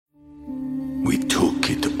We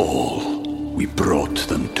took it all. We brought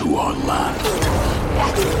them to our land.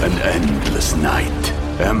 An endless night,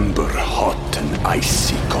 ember hot and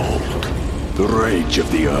icy cold. The rage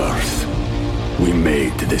of the earth. We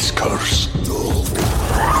made this curse.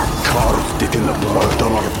 Carved it in the blood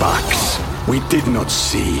on our backs. We did not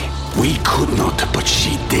see. We could not, but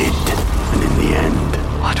she did. And in the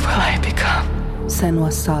end... What will I become?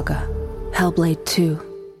 Senua's Saga. Hellblade 2.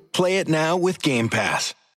 Play it now with Game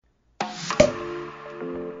Pass.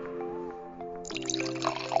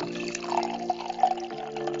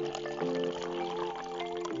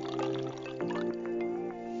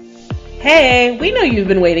 Hey, we know you've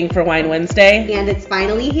been waiting for Wine Wednesday. And it's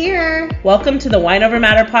finally here. Welcome to the Wine Over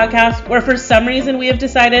Matter podcast, where for some reason we have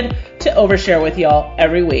decided to overshare with y'all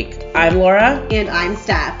every week. I'm Laura. And I'm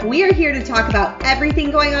Steph. We are here to talk about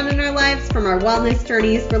everything going on in our lives, from our wellness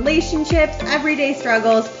journeys, relationships, everyday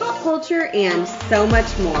struggles, pop culture, and so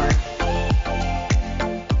much more.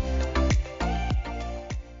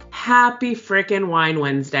 Happy frickin' Wine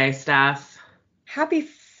Wednesday, Steph. Happy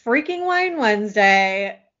freaking Wine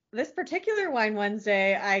Wednesday. This particular Wine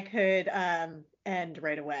Wednesday, I could end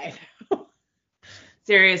right away.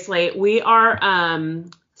 Seriously, we are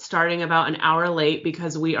starting about an hour late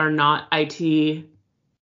because we are not IT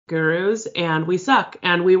gurus and we suck.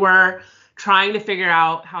 And we were trying to figure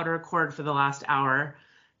out how to record for the last hour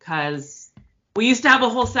because we used to have a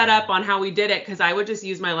whole setup on how we did it, because I would just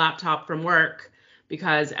use my laptop from work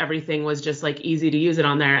because everything was just like easy to use it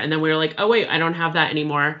on there. And then we were like, oh, wait, I don't have that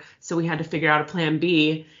anymore. So we had to figure out a plan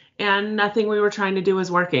B. And nothing we were trying to do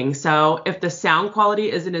was working. So if the sound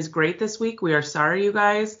quality isn't as great this week, we are sorry, you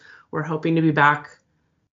guys. We're hoping to be back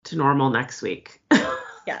to normal next week.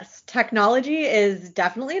 Yes, technology is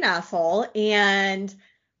definitely an asshole. And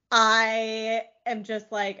I am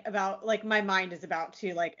just my mind is about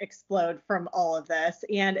to explode from all of this.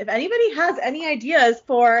 And if anybody has any ideas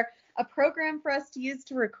for a program for us to use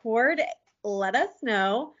to record, let us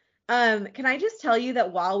know. Can I just tell you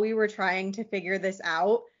that while we were trying to figure this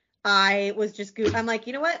out, I was just I'm like,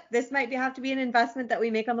 you know what? This might have to be an investment that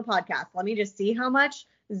we make on the podcast. Let me just see how much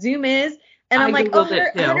Zoom is. And I'm like,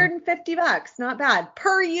 $150, not bad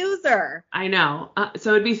per user. I know.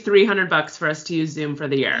 So it'd be $300 for us to use Zoom for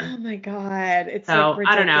the year. Oh my God. It's so ridiculous.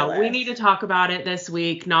 I don't know. We need to talk about it this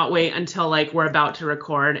week, not wait until we're about to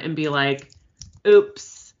record and be like,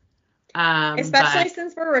 oops. Especially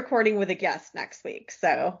since we're recording with a guest next week.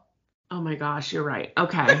 So. Oh my gosh, you're right.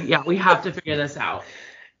 Okay. Yeah, we have to figure this out.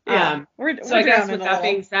 Yeah, so I guess with that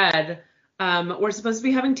being said, we're supposed to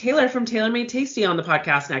be having Taylor from Taylor Made Tasty on the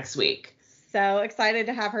podcast next week. So excited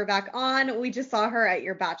to have her back on. We just saw her at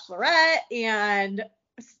your bachelorette and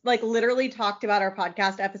literally talked about our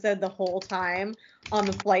podcast episode the whole time on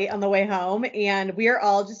the flight on the way home. And we are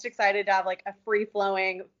all just excited to have a free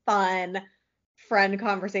flowing, fun friend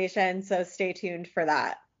conversation. So stay tuned for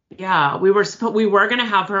that. Yeah, we were going to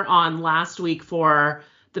have her on last week for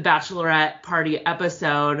the bachelorette party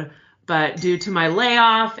episode, but due to my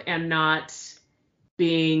layoff and not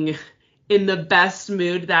being in the best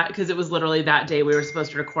mood because it was literally that day we were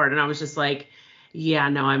supposed to record, and I was just like, yeah,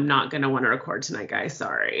 no, I'm not going to want to record tonight, guys.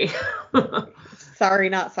 Sorry. Sorry,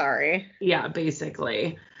 not sorry. Yeah,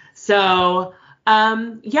 basically. So,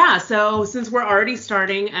 so since we're already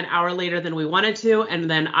starting an hour later than we wanted to, and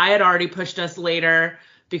then I had already pushed us later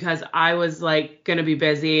because I was going to be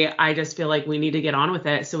busy, I just feel like we need to get on with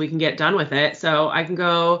it so we can get done with it. So I can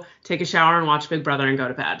go take a shower and watch Big Brother and go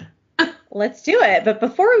to bed. Let's do it. But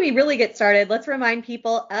before we really get started, let's remind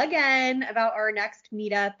people again about our next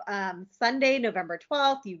meetup, Sunday, November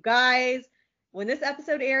 12th. You guys, when this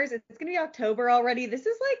episode airs, it's going to be October already. This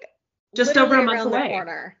is just over a month away. The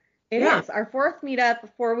corner. It is our fourth meetup,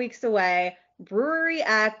 4 weeks away. Brewery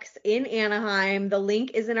X in Anaheim. The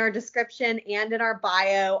link is in our description and in our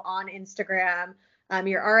bio on Instagram.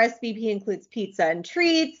 Your RSVP includes pizza and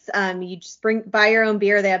treats. You just buy your own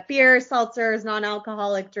beer. They have beer, seltzers,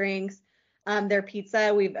 non-alcoholic drinks. Their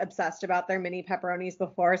pizza, we've obsessed about their mini pepperonis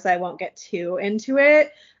before, so I won't get too into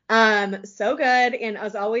it. So good. And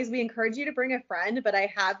as always, we encourage you to bring a friend, but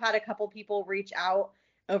I have had a couple people reach out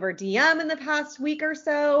over DM in the past week or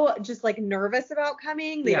so, just nervous about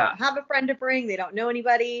coming. They don't have a friend to bring. They don't know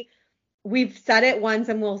anybody. We've said it once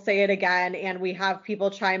and we'll say it again. And we have people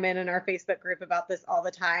chime in our Facebook group about this all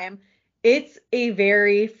the time. It's a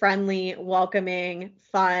very friendly, welcoming,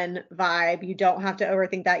 fun vibe. You don't have to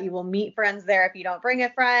overthink that. You will meet friends there if you don't bring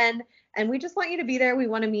a friend. And we just want you to be there. We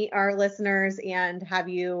want to meet our listeners and have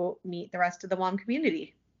you meet the rest of the WOM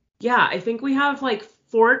community. Yeah, I think we have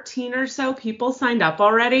 14 or so people signed up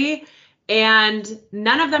already, and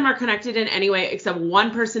none of them are connected in any way except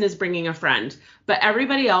one person is bringing a friend, but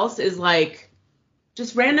everybody else is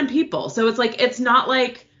just random people. So it's like, it's not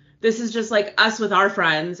like this is just like us with our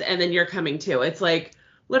friends and then you're coming too. It's like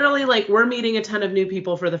literally like we're meeting a ton of new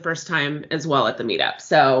people for the first time as well at the meetup.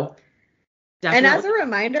 So definitely. And as a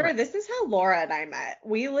reminder, this is how Laura and I met.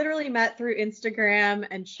 We literally met through Instagram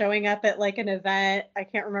and showing up at like an event. I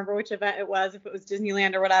can't remember which event it was, if it was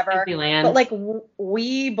Disneyland or whatever. Disneyland. But like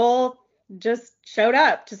we both just showed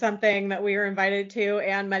up to something that we were invited to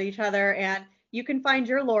and met each other. And you can find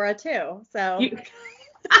your Laura too. So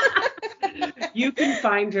you can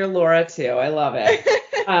find your Laura too. I love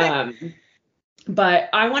it. But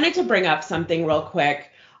I wanted to bring up something real quick.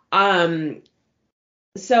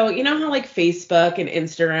 So you know how like Facebook and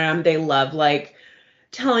Instagram, they love like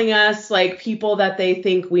telling us like people that they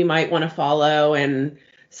think we might want to follow. And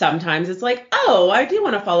sometimes it's like, oh, I do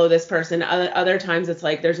want to follow this person. Other times it's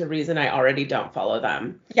like, there's a reason I already don't follow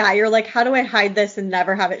them. Yeah. You're like, how do I hide this and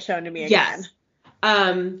never have it shown to me again? Yes.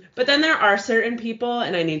 But then there are certain people,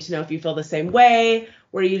 and I need to know if you feel the same way,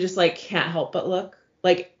 where you just like can't help but look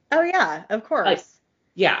like, oh yeah, of course. Like,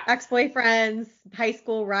 yeah. Ex-boyfriends, high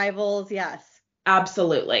school rivals. Yes.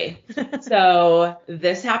 Absolutely. So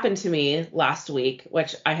this happened to me last week,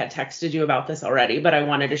 which I had texted you about this already, but I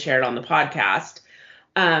wanted to share it on the podcast.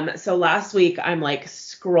 So last week I'm like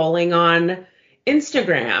scrolling on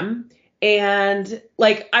Instagram. And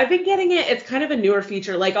like, I've been getting it. It's kind of a newer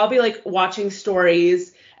feature. Like I'll be like watching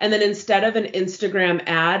stories and then instead of an Instagram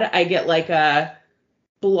ad, I get like a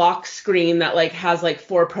block screen that like has like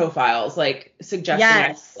 4 profiles, like suggesting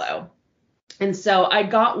I follow. And so I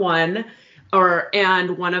got one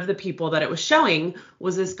and one of the people that it was showing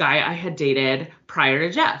was this guy I had dated prior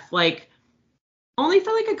to Jeff, like only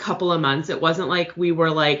for like a couple of months. It wasn't like we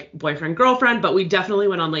were like boyfriend, girlfriend, but we definitely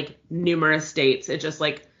went on like numerous dates. It just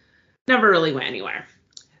like never really went anywhere.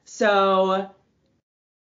 So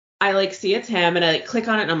I like see it's him and I like click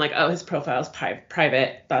on it and I'm like, oh, his profile's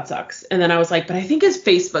private. That sucks. And then I was like, but I think his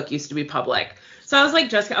Facebook used to be public. So I was like,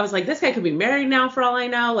 this guy could be married now for all I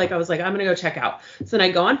know. Like, I was like, I'm going to go check out. So then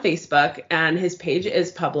I go on Facebook and his page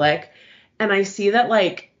is public. And I see that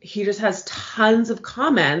like, he just has tons of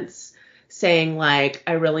comments saying like,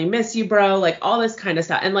 I really miss you, bro. Like all this kind of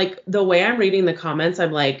stuff. And like the way I'm reading the comments,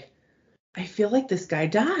 I'm like, I feel like this guy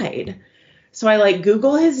died. So I like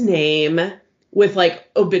Google his name with like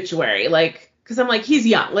obituary, like, cause I'm like, he's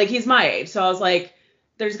young, like he's my age. So I was like,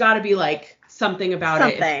 there's gotta be like something about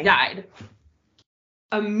it if he died.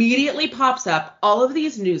 Immediately pops up all of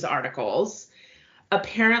these news articles.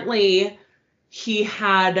 Apparently he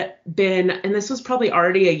had been, and this was probably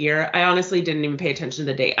already a year. I honestly didn't even pay attention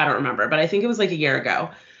to the date. I don't remember, but I think it was like a year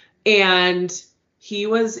ago. And he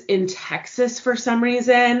was in Texas for some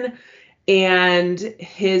reason. And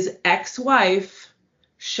his ex-wife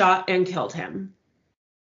shot and killed him.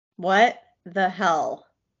 What the hell?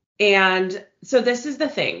 And so this is the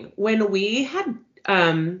thing. When we had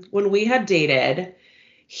dated,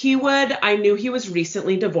 I knew he was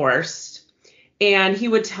recently divorced, and he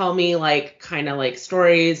would tell me like kind of like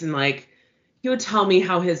stories, and like he would tell me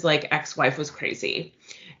how his like ex-wife was crazy.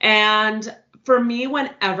 And for me,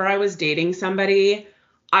 whenever I was dating somebody,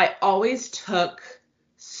 I always took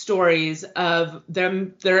stories of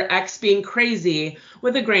their ex being crazy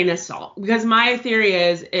with a grain of salt, because my theory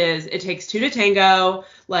is it takes 2 to tango.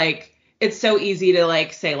 Like it's so easy to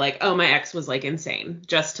like say like, oh, my ex was like insane,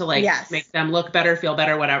 just to like make them look better, feel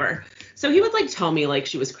better, whatever. So he would like tell me like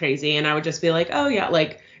she was crazy, and I would just be like, oh yeah,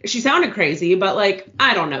 like she sounded crazy, but like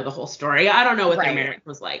I don't know the whole story. I don't know what their marriage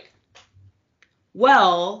was like.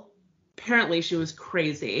 Well, apparently she was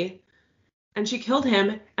crazy, and she killed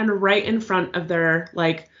him, and right in front of their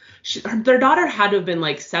like their daughter had to have been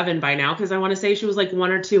like 7 by now, because I want to say she was like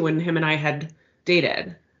 1 or 2 when him and I had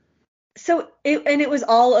dated. So it was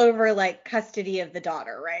all over like custody of the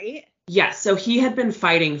daughter, right? Yes. So he had been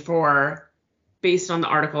fighting for, based on the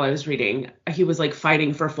article I was reading, he was like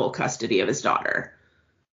fighting for full custody of his daughter.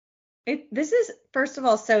 This is, first of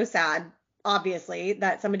all, so sad, obviously,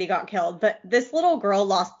 that somebody got killed, but this little girl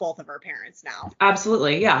lost both of her parents now.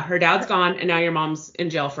 Absolutely. Yeah. Her dad's gone, and now your mom's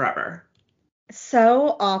in jail forever.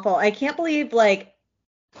 So awful. I can't believe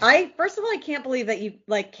first of all, I can't believe that you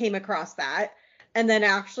like came across that and then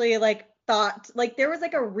actually like thought like there was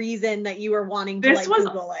like a reason that you were wanting to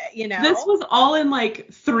Google it, you know? This was all in like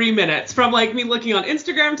 3 minutes, from like me looking on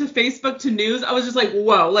Instagram to Facebook to news. I was just like,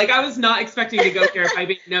 whoa, like I was not expecting to go here by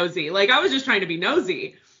being nosy. Like I was just trying to be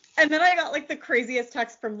nosy. And then I got like the craziest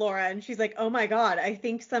text from Laura, and she's like, oh my God, I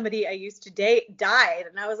think somebody I used to date died.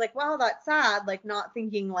 And I was like, wow, that's sad. Like not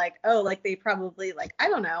thinking like, oh, like they probably like, I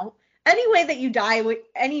don't know. Any way that you die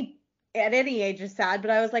at any age is sad.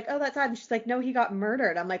 But I was like, oh, that's sad. And she's like, no, he got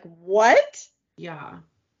murdered. I'm like, what? Yeah.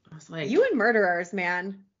 I was like, you and murderers,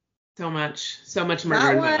 man. so much murder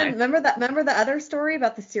That in my one, life. remember the other story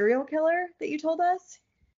about the serial killer that you told us?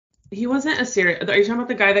 He wasn't a serial. Are you talking about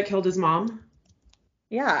the guy that killed his mom?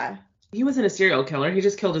 Yeah. He wasn't a serial killer. He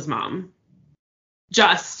just killed his mom.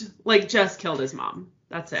 Just killed his mom.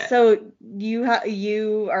 That's it. So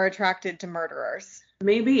you are attracted to murderers.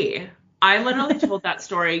 Maybe. I literally told that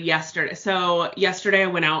story yesterday. So yesterday I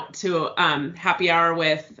went out to happy hour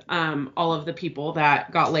with all of the people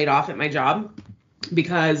that got laid off at my job,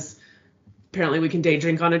 because apparently we can day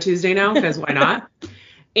drink on a Tuesday now, because why not?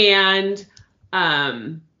 And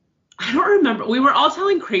I don't remember. We were all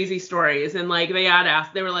telling crazy stories, and like they had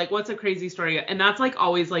asked, they were like, what's a crazy story? And that's like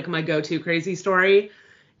always like my go-to crazy story.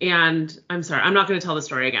 And I'm sorry, I'm not going to tell the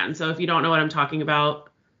story again. So if you don't know what I'm talking about,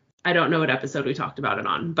 I don't know what episode we talked about it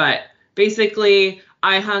on. But basically,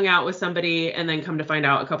 I hung out with somebody, and then come to find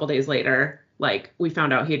out a couple days later, like we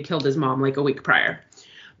found out he had killed his mom like a week prior.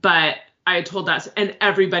 But I told that, and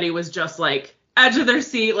everybody was just like edge of their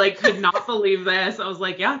seat, like could not believe this. I was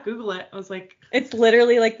like, yeah, Google it. I was like, it's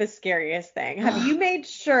literally like the scariest thing. Have you made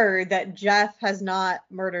sure that Jeff has not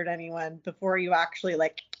murdered anyone before you actually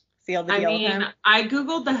like sealed the deal with him? I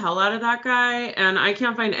Googled the hell out of that guy, and I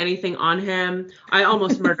can't find anything on him. I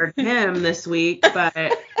almost murdered him this week,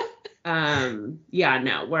 but yeah,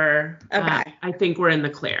 no, we're okay. I think we're in the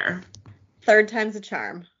clear. Third time's a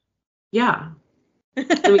charm. Yeah.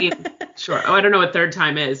 I mean, sure. Oh, I don't know what third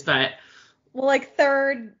time is, but well, like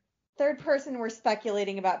third person we're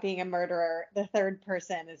speculating about being a murderer. The third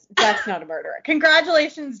person is Jeff's not a murderer.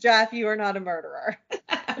 Congratulations, Jeff, you are not a murderer.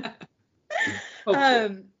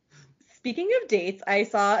 Speaking of dates, I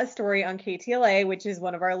saw a story on KTLA, which is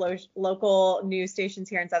one of our local news stations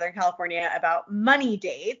here in Southern California, about money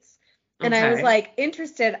dates. And I was like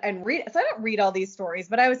interested and so I don't read all these stories,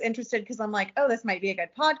 but I was interested because I'm like, oh, this might be a good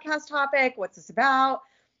podcast topic. What's this about?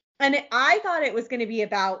 And I thought it was going to be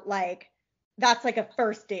about like, that's like a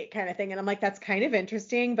first date kind of thing. And I'm like, that's kind of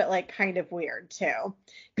interesting, but like kind of weird too.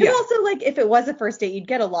 Because also like if it was a first date, you'd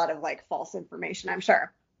get a lot of like false information, I'm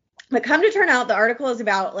sure. But come to turn out, the article is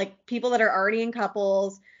about like people that are already in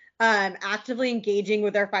couples, actively engaging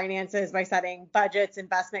with their finances by setting budgets,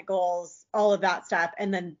 investment goals, all of that stuff.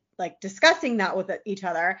 And then like discussing that with each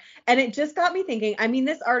other. And it just got me thinking, I mean,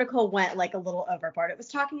 this article went like a little overboard. It was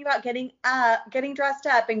talking about getting dressed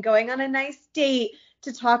up and going on a nice date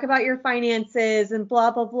to talk about your finances and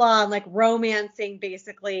blah, blah, blah, and like romancing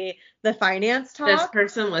basically the finance talk. This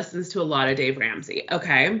person listens to a lot of Dave Ramsey.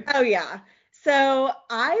 Okay. Oh, yeah. So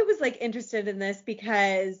I was like interested in this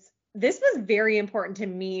because this was very important to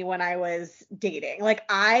me when I was dating. Like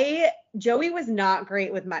Joey was not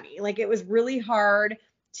great with money. Like it was really hard.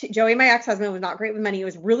 Joey, my ex-husband, was not great with money. It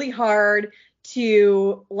was really hard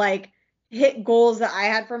to like hit goals that I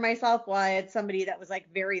had for myself while I had somebody that was like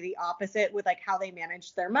very the opposite with like how they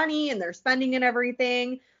managed their money and their spending and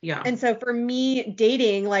everything. Yeah. And so for me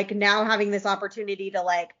dating, like now having this opportunity to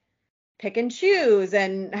like pick and choose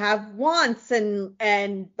and have wants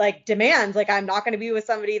and like demands, like I'm not going to be with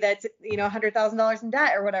somebody that's, you know, $100,000 in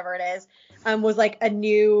debt or whatever it is, was like a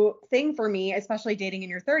new thing for me, especially dating in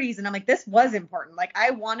your 30s. And I'm like, this was important. Like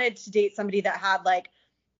I wanted to date somebody that had like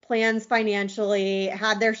plans financially,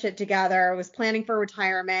 had their shit together, was planning for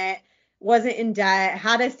retirement, wasn't in debt,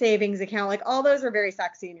 had a savings account. Like all those are very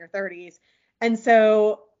sexy in your 30s. And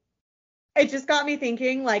so it just got me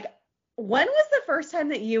thinking, like, when was the first time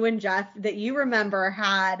that you and Jeff, that you remember,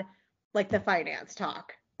 had like the finance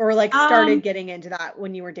talk or like started getting into that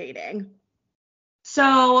when you were dating?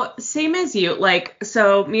 So same as you, like,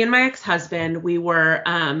 so me and my ex-husband, we were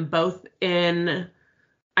both in,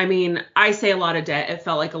 I mean, I say a lot of debt. It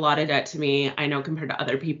felt like a lot of debt to me. I know compared to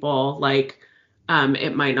other people, like,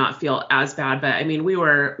 it might not feel as bad, but I mean, we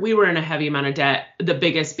were in a heavy amount of debt, the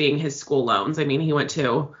biggest being his school loans. I mean, he went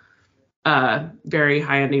to a very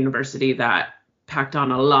high-end university that packed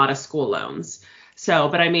on a lot of school loans. So,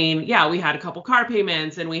 but I mean, yeah, we had a couple car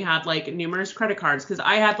payments and we had like numerous credit cards, because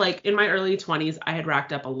I had like in my early 20s, I had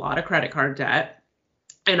racked up a lot of credit card debt,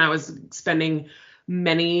 and I was spending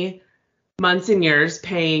many months and years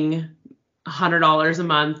paying $100 a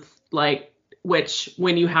month, like, which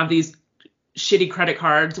when you have these shitty credit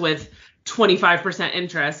cards with 25%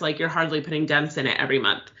 interest, like you're hardly putting dents in it every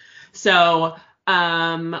month. So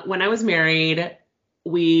when I was married,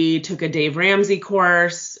 we took a Dave Ramsey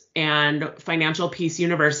course and Financial Peace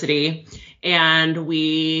University, and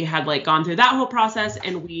we had like gone through that whole process,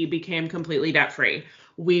 and we became completely debt free.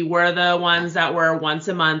 We were the ones that were once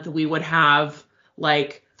a month, we would have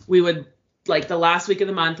like, we would like the last week of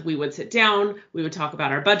the month, we would sit down, we would talk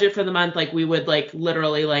about our budget for the month. Like we would like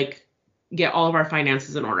literally like get all of our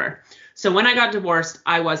finances in order. So when I got divorced,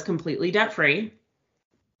 I was completely debt free.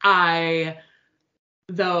 I,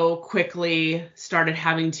 though, quickly started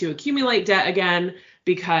having to accumulate debt again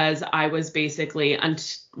because I was basically,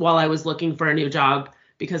 while I was looking for a new job,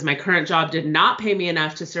 because my current job did not pay me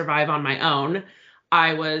enough to survive on my own,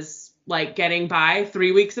 I was like getting by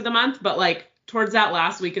 3 weeks of the month, but like towards that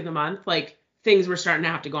last week of the month, like things were starting to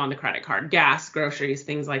have to go on the credit card, gas, groceries,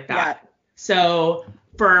 things like that. Yeah. So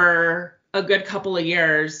for a good couple of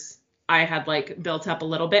years, I had like built up a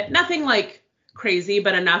little bit, nothing like crazy,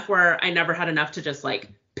 but enough where I never had enough to just like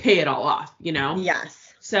pay it all off, you know?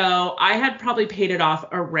 Yes. So I had probably paid it off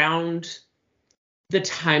around the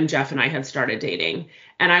time Jeff and I had started dating.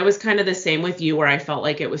 And I was kind of the same with you, where I felt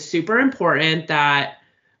like it was super important that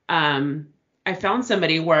I found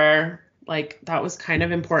somebody where like that was kind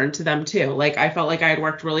of important to them too. Like I felt like I had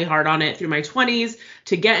worked really hard on it through my 20s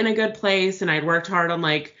to get in a good place. And I'd worked hard on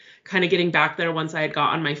like kind of getting back there once I had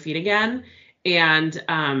got on my feet again.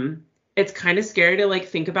 And it's kind of scary to like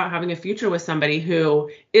think about having a future with somebody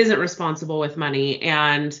who isn't responsible with money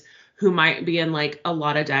and who might be in like a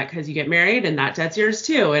lot of debt because you get married and that debt's yours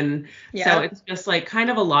too. And so it's just like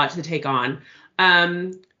kind of a lot to take on.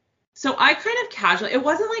 So I kind of casually, it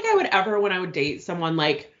wasn't like I would ever, when I would date someone,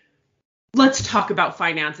 like, let's talk about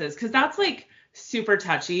finances, because that's like super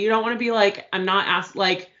touchy. You don't want to be like, I'm not asked,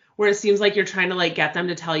 like, where it seems like you're trying to like get them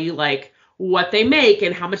to tell you like what they make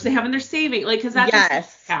and how much they have in their saving, like, because that's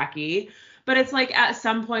just tacky. But it's like at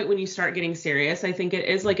some point when you start getting serious, I think it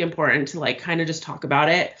is like important to like kind of just talk about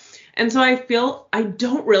it. And so I feel, I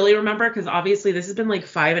don't really remember, because obviously this has been like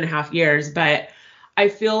 5.5 years, but I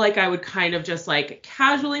feel like I would kind of just like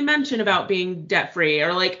casually mention about being debt free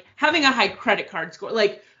or like having a high credit card score,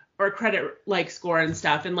 like, or credit like score and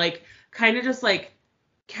stuff. And like kind of just like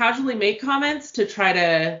casually make comments to try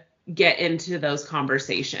to get into those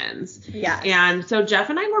conversations. Yeah. And so Jeff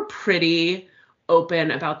and I were pretty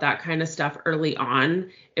open about that kind of stuff early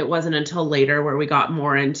on. It wasn't until later where we got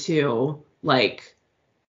more into like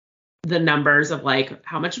the numbers of like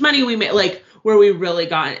how much money we made, like where we really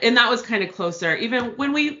got, and that was kind of closer. Even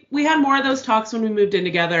when we had more of those talks when we moved in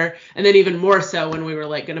together, and then even more so when we were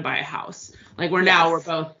like going to buy a house. Like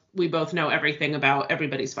now we both know everything about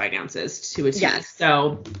everybody's finances to a T. Yes.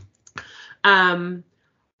 So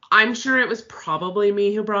I'm sure it was probably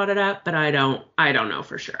me who brought it up, but I don't know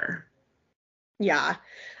for sure. Yeah.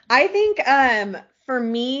 I think for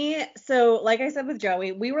me, so like I said with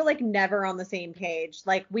Joey, we were like never on the same page.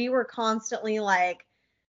 Like we were constantly like,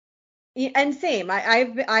 and same,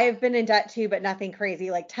 I've been in debt too, but nothing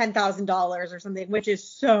crazy, like $10,000 or something, which is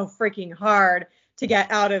so freaking hard to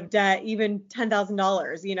get out of debt, even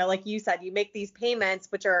 $10,000. You know, like you said, you make these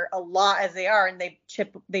payments, which are a lot as they are, and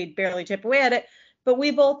they barely chip away at it. But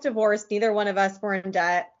we both divorced. Neither one of us were in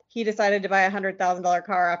debt. He decided to buy $100,000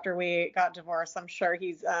 car after we got divorced. I'm sure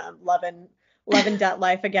he's loving debt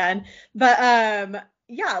life again. But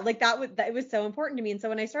yeah, like it was so important to me. And so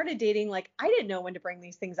when I started dating, like I didn't know when to bring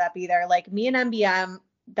these things up either. Like me and MBM,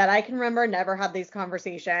 that I can remember, never had these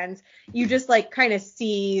conversations. You just like kind of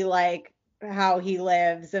see like how he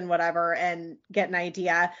lives and whatever and get an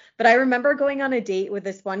idea. But I remember going on a date with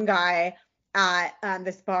this one guy at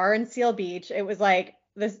this bar in Seal Beach. It was like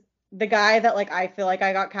the guy that like I feel like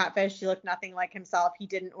I got catfished. He looked nothing like himself. He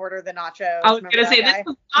didn't order the nachos. I was gonna say this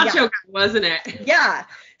was Nacho Guy, wasn't it? Yeah.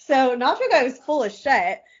 So Nacho Guy was full of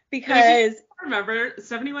shit because I remember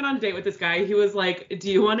Stephanie went on a date with this guy. He was like, do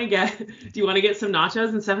you want to get some nachos?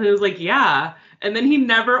 And Stephanie was like, yeah. And then he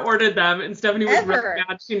never ordered them, and Stephanie was really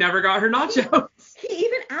mad she never got her nachos. He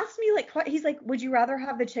even asked me like, he's like, would you rather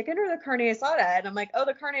have the chicken or the carne asada? And I'm like, oh,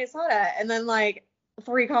 the carne asada. And then like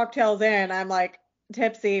 3 cocktails in, I'm like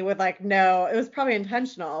tipsy with like, no, it was probably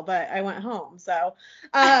intentional, but I went home. So,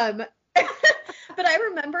 but I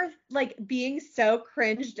remember like being so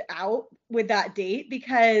cringed out with that date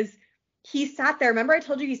because he sat there. Remember I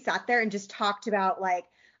told you he sat there and just talked about like,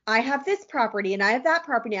 I have this property and I have that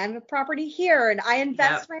property. I have a property here and I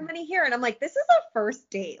invest my money here. And I'm like, this is a first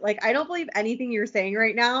date. Like, I don't believe anything you're saying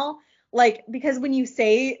right now. Like, because when you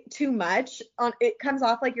say too much it comes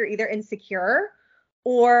off like you're either insecure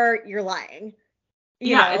or you're lying.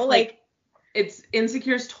 You know, it's like it's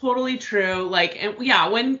insecure is totally true. Like, and yeah,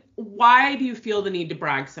 why do you feel the need to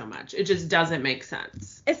brag so much? It just doesn't make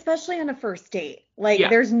sense. Especially on a first date. Like,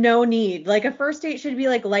 there's no need. Like, a first date should be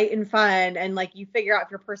like light and fun, and like you figure out if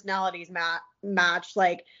your personalities match.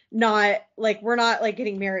 Like, not like we're not like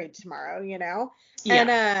getting married tomorrow, you know?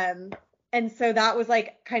 Yeah. And so that was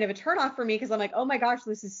like kind of a turnoff for me because I'm like, oh my gosh,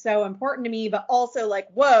 this is so important to me, but also like,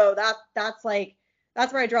 whoa, that's like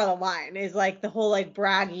that's where I draw the line, is like the whole like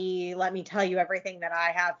braggy, let me tell you everything that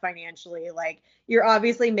I have financially. Like, you're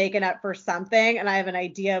obviously making up for something, and I have an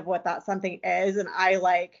idea of what that something is, and I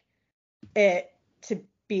like it to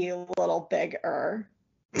be a little bigger.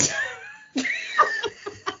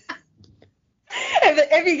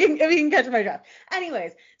 If you can catch my drift.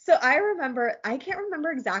 Anyways, so I can't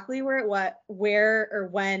remember exactly where or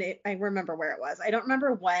when I remember where it was. I don't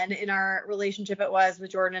remember when in our relationship it was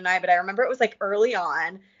with Jordan and I, but I remember it was like early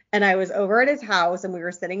on, and I was over at his house and we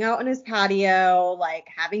were sitting out on his patio, like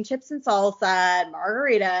having chips and salsa and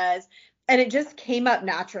margaritas. And it just came up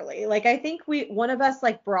naturally. Like, I think one of us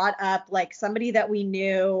like brought up like somebody that we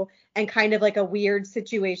knew and kind of like a weird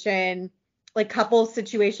situation, like couple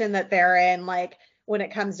situation that they're in, like when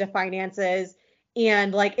it comes to finances.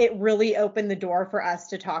 And like, it really opened the door for us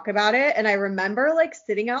to talk about it. And I remember like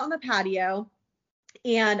sitting out on the patio,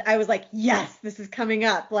 and I was like, yes, this is coming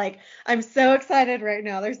up. Like, I'm so excited right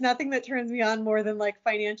now. There's nothing that turns me on more than like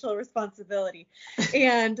financial responsibility.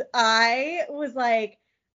 And I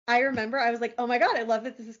remember I was like, oh my God, I love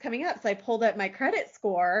that this is coming up. So I pulled up my credit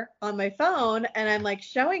score on my phone, and I'm like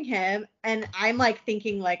showing him, and I'm like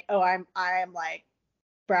thinking like, oh, I'm like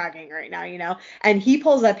bragging right now, you know? And he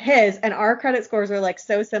pulls up his, and our credit scores are like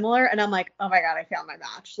so similar. And I'm like, oh my God, I found my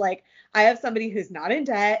match. Like, I have somebody who's not in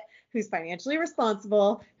debt, who's financially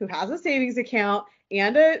responsible, who has a savings account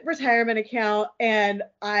and a retirement account. And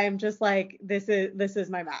I'm just like, this is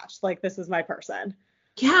my match. Like, this is my person.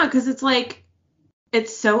 Yeah, because it's like,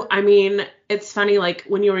 it's funny, like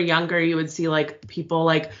when you were younger, you would see like people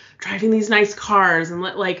like driving these nice cars and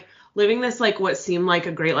like living this like what seemed like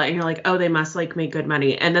a great life, and you're like, oh, they must like make good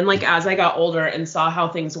money. And then like as I got older and saw how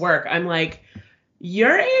things work, I'm like,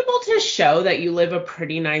 you're able to show that you live a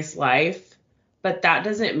pretty nice life, but that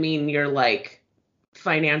doesn't mean you're like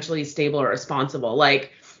financially stable or responsible.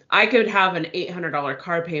 Like, I could have an $800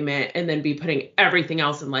 car payment and then be putting everything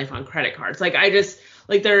else in life on credit cards. Like, I just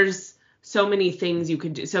like, there's so many things you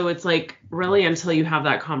can do. So it's like, really, until you have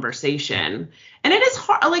that conversation, and it is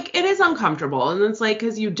hard, like it is uncomfortable, and it's like,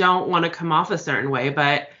 because you don't want to come off a certain way,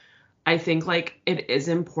 but I think like it is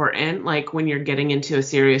important, like when you're getting into a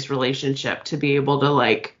serious relationship, to be able to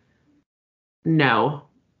like know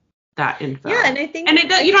that info. Yeah, and I think, and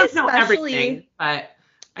you don't know everything, but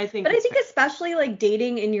I think especially like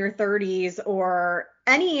dating in your 30s or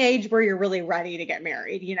any age where you're really ready to get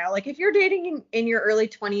married, you know, like if you're dating in your early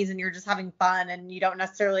 20s and you're just having fun and you don't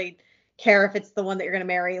necessarily care if it's the one that you're going to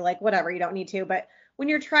marry, like whatever, you don't need to. But when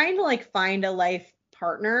you're trying to like find a life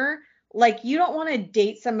partner, like you don't want to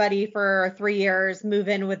date somebody for 3 years, move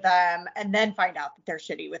in with them, and then find out that they're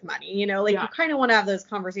shitty with money, you know, like you kind of want to have those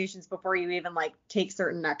conversations before you even like take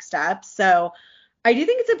certain next steps. So I do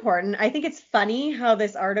think it's important. I think it's funny how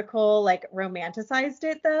this article like romanticized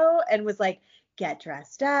it though, and was like, get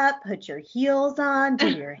dressed up, put your heels on, do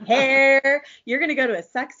your hair. You're going to go to a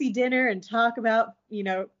sexy dinner and talk about, you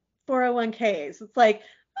know, 401ks. It's like,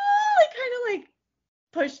 I kind of like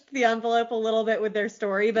pushed the envelope a little bit with their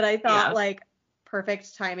story, but I thought like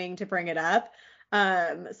perfect timing to bring it up.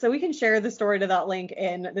 So we can share the story to that link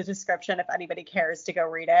in the description if anybody cares to go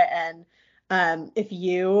read it. And if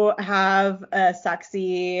you have a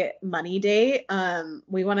sexy money date,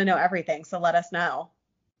 we want to know everything. So let us know.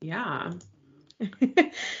 Yeah.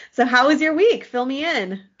 So how was your week? Fill me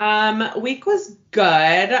in. Week was good.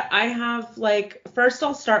 I have like, first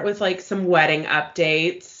I'll start with like some wedding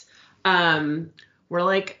updates. We're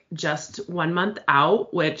like just 1 month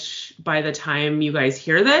out, which by the time you guys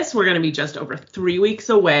hear this, we're going to be just over 3 weeks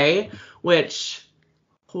away, which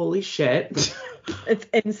holy shit. It's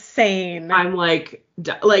insane. I'm like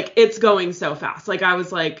it's going so fast. Like I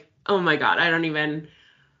was like, oh my God,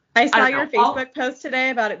 I saw your Facebook post today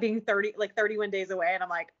about it being 31 days away, and I'm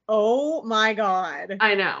like, oh my God.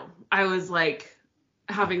 I know. I was like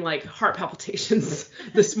having like heart palpitations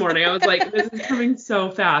this morning. I was like, this is coming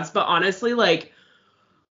so fast. But honestly, like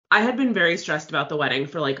I had been very stressed about the wedding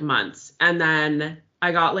for like months, and then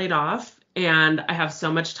I got laid off, and I have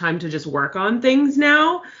so much time to just work on things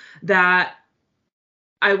now that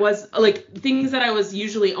I was like things that I was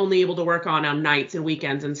usually only able to work on nights and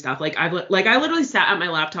weekends and stuff. Like I literally sat at my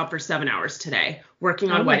laptop for 7 hours today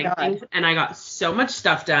working on wedding things, and I got so much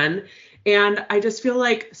stuff done, and I just feel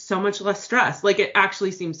like so much less stress. Like it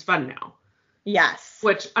actually seems fun now. Yes.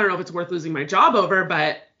 Which I don't know if it's worth losing my job over,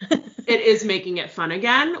 but it is making it fun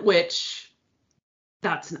again, which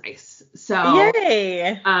that's nice. So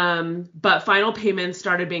yay. But final payments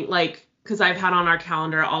started being like, because I've had on our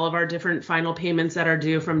calendar all of our different final payments that are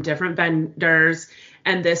due from different vendors.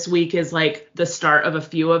 And this week is like the start of a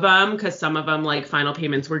few of them, because some of them like final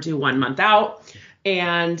payments were due 1 month out.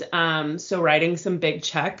 And so writing some big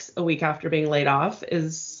checks a week after being laid off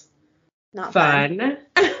is Not fun.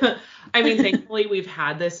 I mean, thankfully we've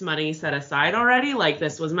had this money set aside already. Like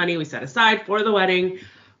this was money we set aside for the wedding,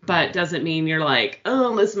 but doesn't mean you're like,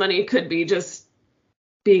 oh, this money could be just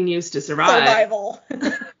being used to survive. Survival.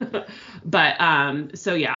 But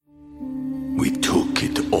so yeah. We took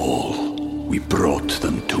it all. We brought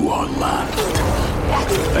them to our land.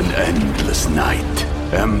 An endless night,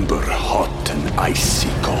 ember hot and icy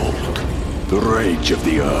cold. The rage of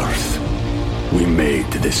the earth. We made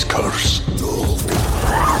this curse.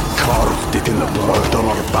 Carved it in the blood on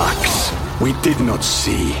our backs. We did not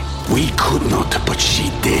see. We could not, but she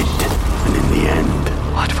did. And in the end,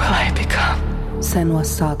 What will I become? Senua's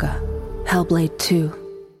Saga. Hellblade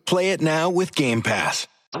 2. Play it now with Game Pass.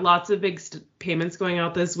 Lots of big payments going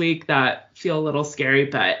out this week that feel a little scary,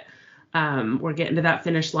 but we're getting to that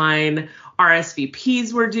finish line.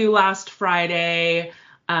 RSVPs were due last Friday.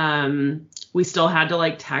 We still had to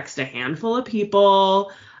like text a handful of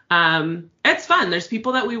people. It's fun. There's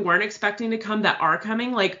people that we weren't expecting to come that are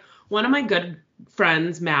coming. Like one of my good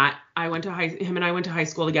friends, Matt, him and I went to high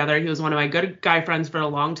school together. He was one of my good guy friends for a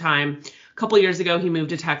long time. A couple years ago, he moved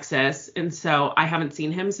to Texas. And so I haven't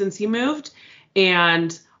seen him since he moved.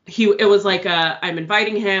 And it was like I'm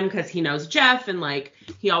inviting him because he knows Jeff and like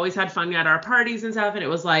he always had fun at our parties and stuff. And it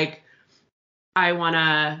was like, I want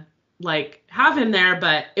to like have him there,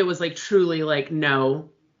 but it was like truly like no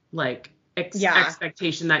like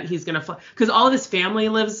expectation that he's going to fly. Because all of his family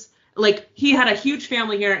lives, like he had a huge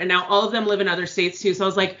family here and now all of them live in other states too. So I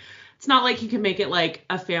was like, it's not like he could make it like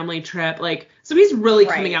a family trip. Like, so he's really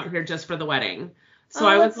coming out here just for the wedding. So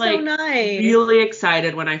I was like really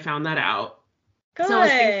excited when I found that out. Good. So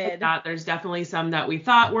like that, there's definitely some that we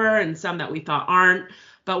thought were and some that we thought aren't,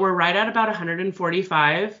 but we're right at about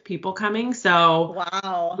 145 people coming. So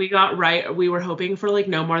wow, we were hoping for like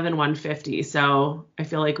no more than 150. So I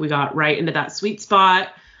feel like we got right into that sweet spot.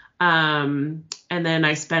 And then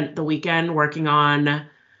I spent the weekend working on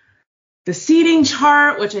the seating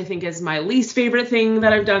chart, which I think is my least favorite thing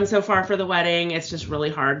that I've done so far for the wedding. It's just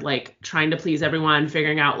really hard, like trying to please everyone,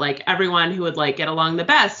 figuring out like everyone who would like get along the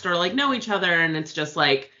best or like know each other. And it's just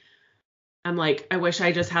like, I'm like, I wish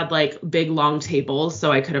I just had like big long tables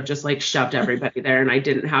so I could have just like shoved everybody there and I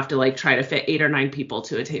didn't have to like try to fit 8 or 9 people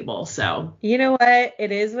to a table. So you know what?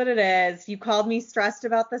 It is what it is. You called me stressed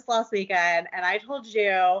about this last weekend and I told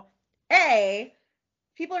you,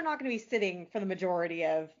 people are not going to be sitting for the majority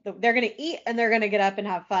of they're going to eat and they're going to get up and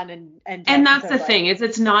have fun and that's the thing is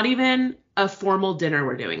it's not even a formal dinner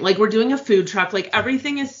we're doing. Like we're doing a food truck. Like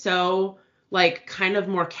everything is so like kind of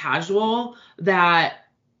more casual that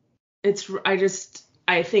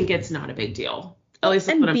I think it's not a big deal. At least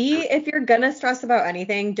and if you're going to stress about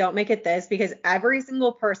anything, don't make it this because every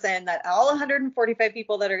single person all 145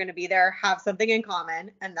 people that are going to be there have something in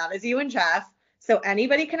common. And that is you and Jeff. So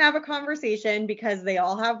anybody can have a conversation because they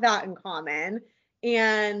all have that in common.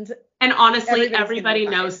 And honestly, everybody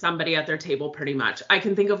knows somebody at their table pretty much. I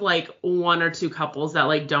can think of like 1 or 2 couples that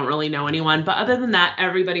like don't really know anyone. But other than that,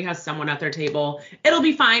 everybody has someone at their table. It'll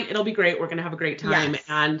be fine. It'll be great. We're going to have a great time. Yes.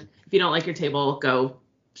 And if you don't like your table, go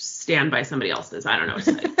stand by somebody else's. I don't know what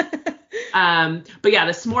to say. But yeah,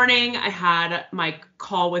 this morning I had my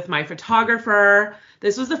call with my photographer.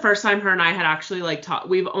 This was the first time her and I had actually like talked.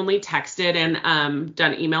 We've only texted and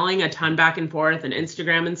done emailing a ton back and forth and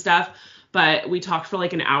Instagram and stuff. But we talked for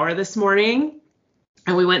like an hour this morning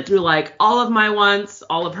and we went through like all of my wants,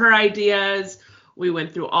 all of her ideas. We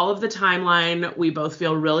went through all of the timeline. We both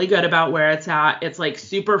feel really good about where it's at. It's like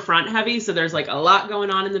super front heavy. So there's like a lot going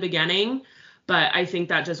on in the beginning. But I think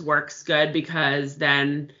that just works good because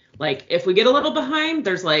then like if we get a little behind,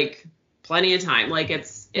 there's like plenty of time. Like it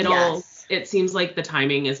seems like the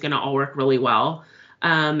timing is going to all work really well.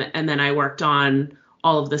 And then I worked on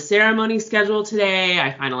all of the ceremony schedule today. I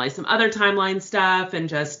finalized some other timeline stuff and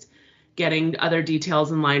just getting other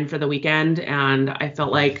details in line for the weekend. And I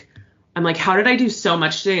felt like, I'm like, how did I do so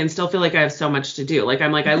much today and still feel like I have so much to do? Like,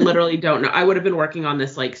 I'm like, I literally don't know. I would have been working on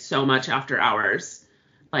this like so much after hours.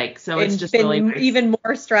 Like, so it's just really nice. Even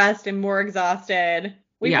more stressed and more exhausted.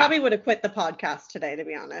 We probably would have quit the podcast today, to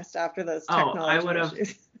be honest, after those technology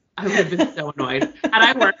issues. I would have been so annoyed. Had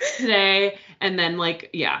I worked today and then like,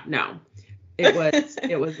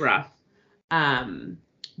 it was rough.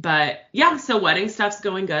 But yeah, so wedding stuff's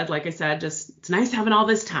going good. Like I said, just it's nice having all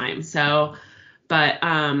this time. So, but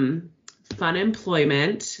fun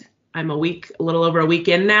employment. I'm a little over a week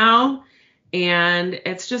in now. And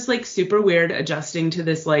it's just like super weird adjusting to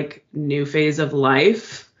this like new phase of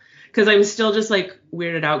life. Cause I'm still just like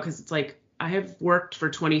weirded out because it's like I have worked for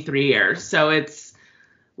 23 years. So it's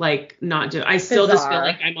like not do. I still just feel Bizarre.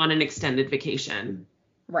 like I'm on an extended vacation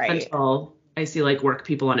Right. until I see like work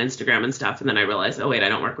people on Instagram and stuff, and then I realize, oh wait, I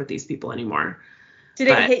don't work with these people anymore. Did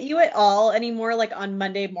it hit you at all anymore, like on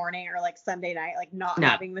Monday morning or like Sunday night, like not No.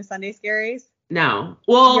 having the Sunday scaries? No.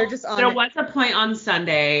 Well, You're just on there it. was a point on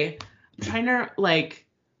Sunday, I'm trying to like,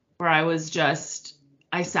 where I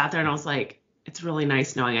sat there and I was like, it's really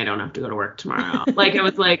nice knowing I don't have to go to work tomorrow. Like it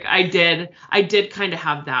was like I did kind of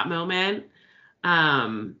have that moment.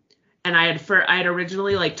 And I had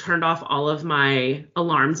originally like turned off all of my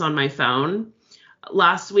alarms on my phone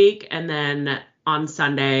last week, and then on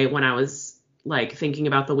Sunday when I was like thinking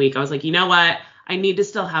about the week, I was like, you know what? I need to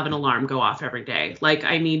still have an alarm go off every day. Like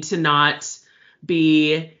I need to not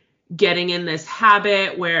be getting in this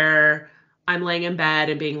habit where I'm laying in bed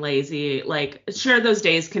and being lazy. Like sure, those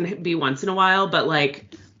days can be once in a while, but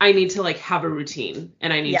like I need to like have a routine,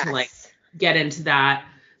 and I need to like get into that.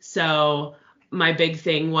 So my big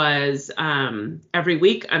thing was every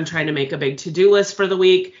week I'm trying to make a big to-do list for the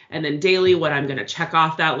week, and then daily what I'm going to check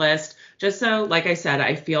off that list. Just so, like I said,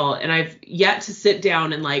 I feel, and I've yet to sit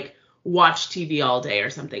down and like watch TV all day or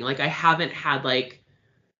something. Like I haven't had like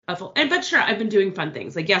a full, but sure, I've been doing fun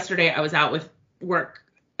things. Like yesterday I was out with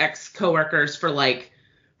ex-coworkers for like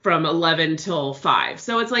from 11 till 5.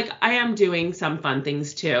 So it's like I am doing some fun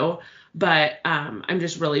things too, but I'm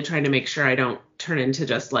just really trying to make sure I don't turn into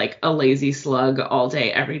just like a lazy slug all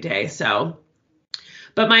day, every day. So,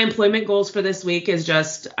 but my employment goals for this week is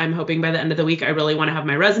just, I'm hoping by the end of the week, I really want to have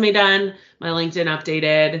my resume done, my LinkedIn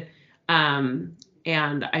updated.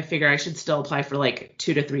 And I figure I should still apply for like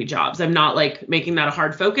 2 to 3 jobs. I'm not like making that a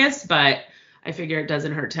hard focus, but I figure it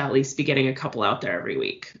doesn't hurt to at least be getting a couple out there every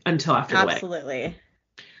week until after the wedding. Absolutely.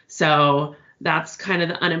 So that's kind of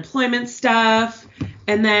the unemployment stuff.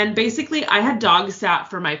 And then basically I had dog sat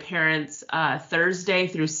for my parents Thursday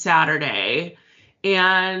through Saturday.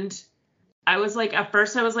 And I was like, at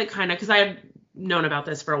first I was like kind of, because I had known about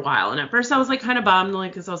this for a while. And at first I was like kind of bummed,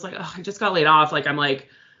 like, because I was like, oh, I just got laid off. Like, I'm like,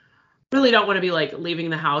 really don't want to be like leaving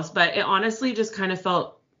the house. But it honestly just kind of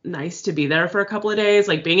felt nice to be there for a couple of days,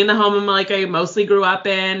 like being in the home like I mostly grew up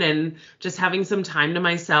in, and just having some time to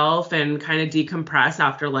myself and kind of decompress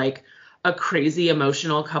after like a crazy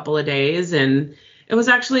emotional couple of days. And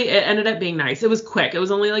it ended up being nice. It was quick. It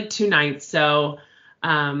was only like 2 nights. So,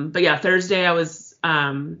 but yeah, Thursday I was,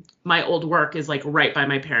 my old work is like right by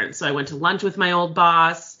my parents. So I went to lunch with my old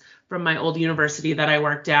boss from my old university that I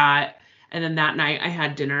worked at. And then that night I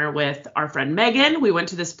had dinner with our friend Megan. We went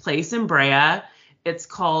to this place in Brea. It's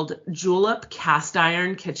called Julep Cast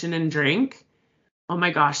Iron Kitchen and Drink. Oh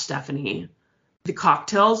my gosh, Stephanie. The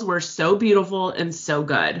cocktails were so beautiful and so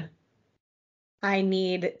good. I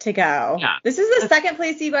need to go. Yeah. This is the second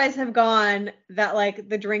place you guys have gone that like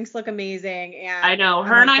the drinks look amazing. And I know.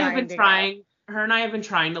 Her I'm, and like, I have been dying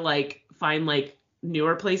trying to like find like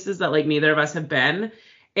newer places that like neither of us have been.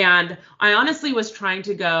 And I honestly was trying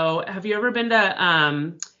to go. Have you ever been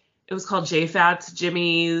to it was called J-Fat's,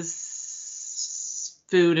 Jimmy's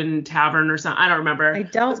Food and Tavern or something? I don't remember. I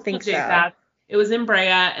don't think so. J-Fat's. It was in Brea,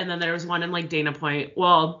 and then there was one in like Dana Point.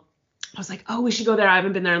 Well, I was like, oh, we should go there. I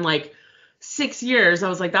haven't been there in like 6 years. I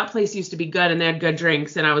was like, that place used to be good and they had good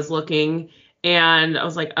drinks. And I was looking and I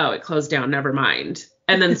was like, oh, it closed down. Never mind.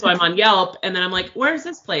 And then so I'm on Yelp and then I'm like, where's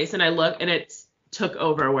this place? And I look and it took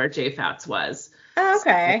over where J-Fat's was. Oh,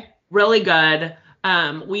 okay. So, really good.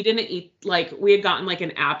 We didn't eat, like we had gotten like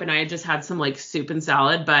an app and I had just had some like soup and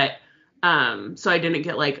salad, but so I didn't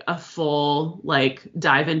get like a full like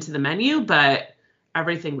dive into the menu, but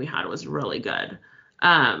everything we had was really good.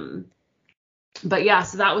 But yeah,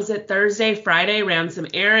 so that was it. Thursday, Friday, ran some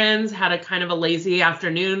errands, had a kind of a lazy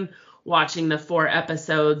afternoon watching the 4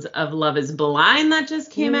 episodes of Love is Blind that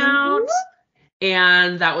just came out.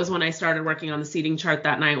 And that was when I started working on the seating chart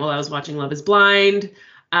that night while I was watching Love is Blind.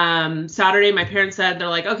 Saturday, my parents said, they're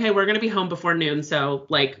like, okay, we're going to be home before noon. So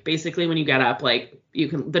like basically when you get up, like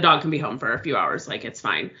the dog can be home for a few hours. Like it's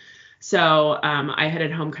fine. So I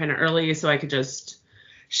headed home kind of early so I could just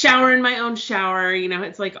shower in my own shower. You know,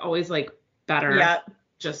 it's like always like better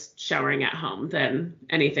just showering at home than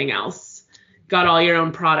anything else. Got all your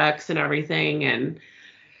own products and everything.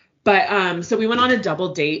 But so we went on a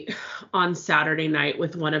double date on Saturday night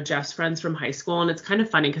with one of Jeff's friends from high school. And it's kind of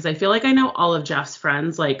funny because I feel like I know all of Jeff's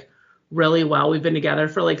friends like really well. We've been together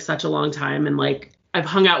for like such a long time. And like I've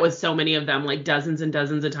hung out with so many of them like dozens and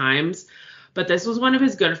dozens of times. But this was one of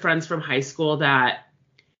his good friends from high school that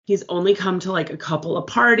he's only come to like a couple of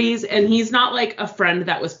parties. And he's not like a friend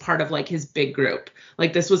that was part of like his big group.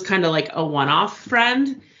 Like this was kind of like a one-off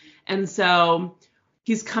friend. And so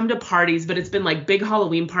he's come to parties, but it's been like big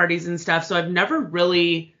Halloween parties and stuff. So I've never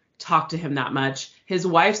really talk to him that much. His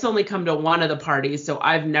wife's only come to one of the parties, so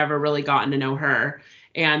I've never really gotten to know her.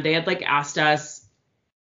 And they had like asked us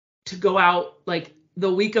to go out like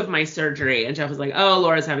the week of my surgery, and Jeff was like, oh,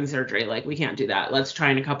 Laura's having surgery, like we can't do that, let's try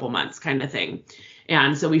in a couple months kind of thing.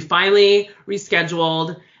 And so we finally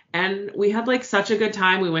rescheduled, and we had like such a good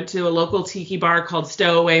time. We went to a local tiki bar called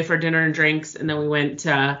Stowaway for dinner and drinks, and then we went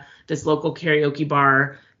to this local karaoke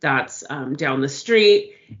bar that's down the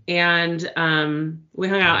street, and we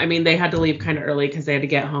hung out. I mean, they had to leave kind of early because they had to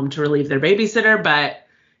get home to relieve their babysitter, but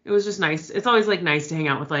it was just nice. It's always like nice to hang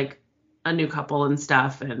out with like a new couple and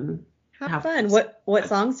stuff and have fun. What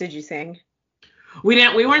songs did you sing? We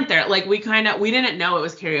weren't there. Like we didn't know it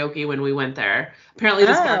was karaoke when we went there. Apparently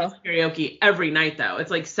this bar is karaoke every night though.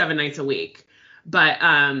 It's like 7 nights a week. But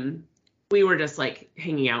we were just like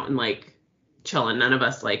hanging out and like chilling. None of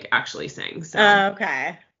us like actually sang. So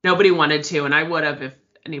okay. Nobody wanted to, and I would have if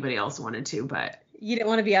anybody else wanted to, but you didn't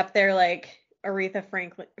want to be up there like Aretha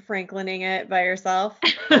Franklining it by yourself.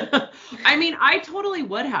 I mean, I totally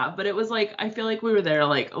would have, but it was like, I feel like we were there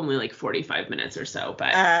like only like 45 minutes or so,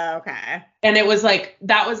 but okay. And it was like,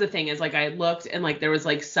 that was the thing is like, I looked and like, there was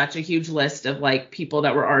like such a huge list of like people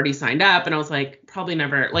that were already signed up. And I was like, probably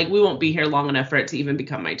never, like, we won't be here long enough for it to even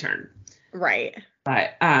become my turn. Right.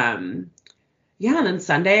 But, yeah. And then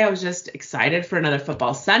Sunday, I was just excited for another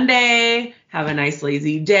football Sunday, have a nice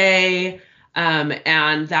lazy day.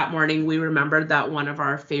 And that morning we remembered that one of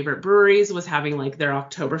our favorite breweries was having like their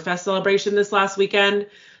Oktoberfest celebration this last weekend.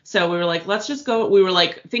 So we were like, let's just go. We were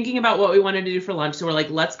like thinking about what we wanted to do for lunch. So we're like,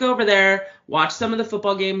 let's go over there, watch some of the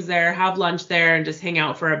football games there, have lunch there, and just hang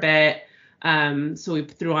out for a bit. So we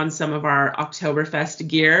threw on some of our Oktoberfest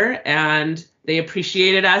gear, and they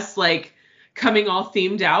appreciated us like coming all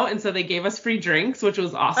themed out. And so they gave us free drinks, which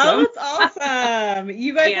was awesome. Oh, that's awesome.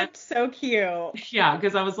 You guys looked so cute. Yeah.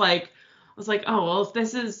 Cause I was like, oh, well, if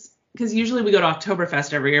this is, because usually we go to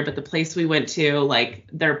Oktoberfest every year, but the place we went to, like,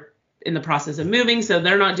 they're in the process of moving, so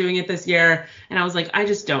they're not doing it this year. And I was like, I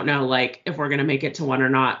just don't know, like, if we're going to make it to one or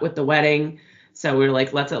not with the wedding. So we were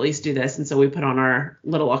like, let's at least do this. And so we put on our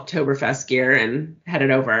little Oktoberfest gear and headed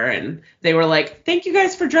over. And they were like, thank you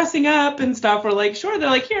guys for dressing up and stuff. We're like, sure. They're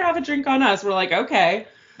like, here, have a drink on us. We're like, okay.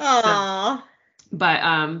 Aww.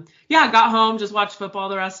 But, yeah, got home, just watched football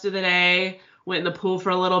the rest of the day. Went in the pool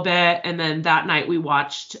for a little bit, and then that night we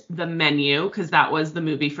watched The Menu because that was the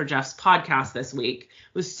movie for Jeff's podcast this week.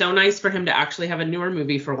 It was so nice for him to actually have a newer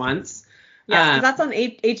movie for once. Yeah, because that's on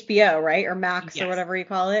HBO, right? Or Max, yes, or whatever you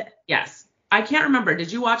call it. Yes. I can't remember.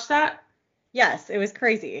 Did you watch that? Yes, it was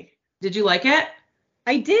crazy. Did you like it?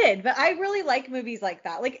 I did, but I really like movies like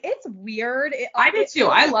that. Like, it's weird. I did too.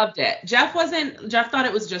 I loved it. Jeff thought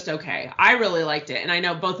it was just okay. I really liked it, and I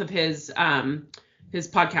know both of his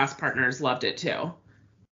podcast partners loved it too.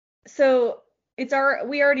 So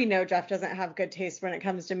we already know Jeff doesn't have good taste when it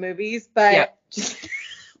comes to movies, but yep.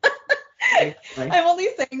 I'm only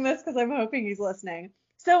saying this because I'm hoping he's listening.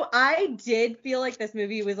 So I did feel like this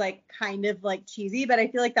movie was like kind of like cheesy, but I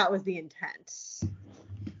feel like that was the intent.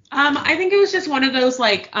 I think it was just one of those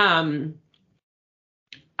like, I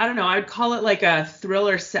don't know, I'd call it like a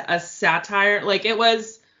thriller, a satire. Like it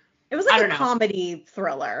was like a comedy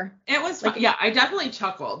thriller. It was like, yeah, I definitely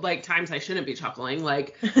chuckled, like times I shouldn't be chuckling,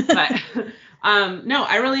 like, but no,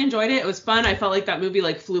 I really enjoyed it. It was fun. I felt like that movie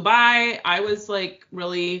like flew by. I was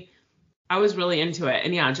really into it.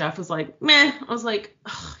 And yeah, Jeff was like, meh. I was like,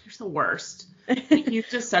 oh, you're the worst. He's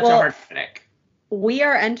just such a hard critic. We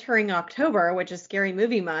are entering October, which is Scary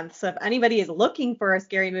Movie Month. So if anybody is looking for a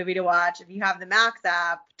scary movie to watch, if you have the Max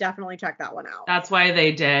app, definitely check that one out. That's why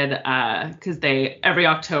they did, because every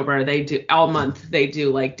October, all month, they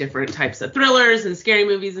do like different types of thrillers and scary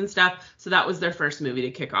movies and stuff. So that was their first movie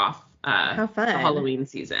to kick off How fun. The Halloween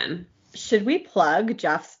season. Should we plug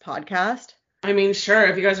Jeff's podcast? I mean, sure.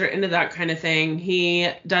 If you guys are into that kind of thing, he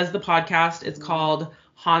does the podcast. It's called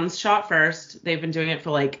Hans Shot First. They've been doing it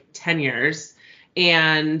for like 10 years.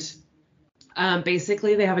 And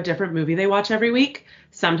basically they have a different movie they watch every week.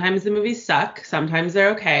 Sometimes the movies suck. Sometimes they're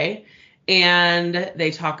okay. And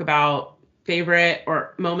they talk about favorite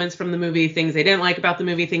or moments from the movie, things they didn't like about the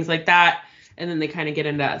movie, things like that. And then they kind of get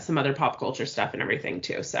into some other pop culture stuff and everything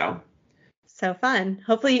too. So fun.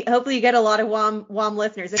 Hopefully you get a lot of WOM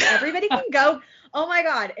listeners. If everybody can go, oh my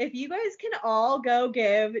God, if you guys can all go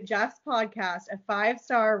give Jeff's podcast a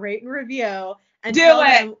 5-star rate and review and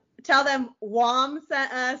tell them WOM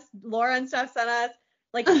sent us, Laura and Steph sent us,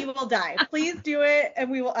 like he will die. Please do it,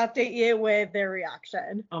 and we will update you with their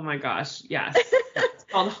reaction. Oh my gosh, yes. It's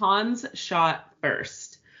called Hans Shot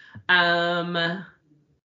First. Yeah,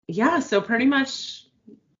 so pretty much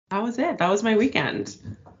that was it. That was my weekend.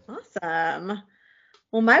 Awesome.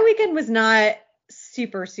 Well, my weekend was not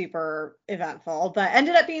super, super eventful, but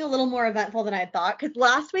ended up being a little more eventful than I thought. Because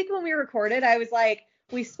last week when we recorded, I was like,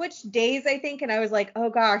 we switched days, I think, and I was like, oh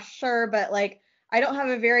gosh, sure, but like, I don't have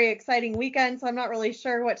a very exciting weekend, so I'm not really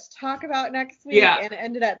sure what to talk about next week. Yeah. And it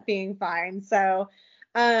ended up being fine. So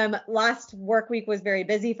last work week was very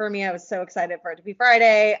busy for me. I was so excited for it to be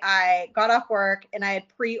Friday. I got off work and I had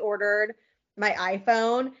pre-ordered my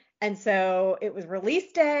iPhone. And so it was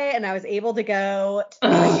release day and I was able to go to the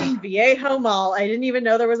Mission Viejo Mall. I didn't even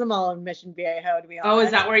know there was a mall in Mission Viejo, to be honest. Oh,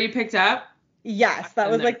 is that where you picked up? Yes,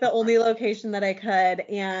 that was like the only location that I could,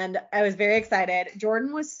 and I was very excited.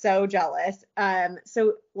 Jordan was so jealous.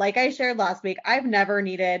 So like I shared last week, I've never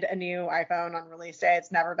needed a new iPhone on release day.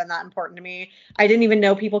 It's never been that important to me. I didn't even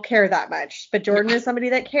know people care that much, but Jordan is somebody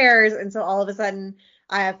that cares, and so all of a sudden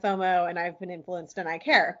I have FOMO and I've been influenced and I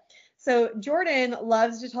care. So Jordan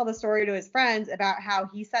loves to tell the story to his friends about how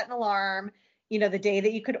he set an alarm, you know, the day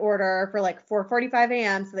that you could order for like 4:45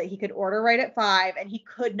 a.m. so that he could order right at 5, and he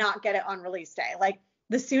could not get it on release day. Like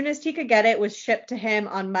the soonest he could get it was shipped to him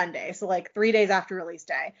on Monday. So like 3 days after release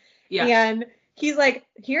day. Yeah. And he's like,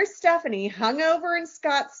 here's Stephanie hungover in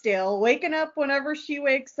Scottsdale, waking up whenever she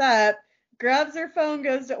wakes up, grabs her phone,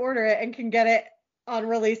 goes to order it, and can get it on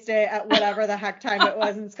release day at whatever the heck time it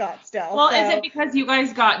was in Scottsdale. Well, is it because you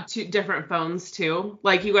guys got 2 different phones too?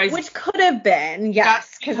 Like you guys, which could have been,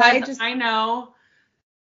 yes, because I know.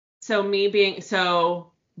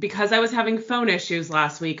 Because I was having phone issues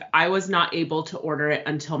last week, I was not able to order it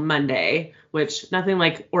until Monday, which nothing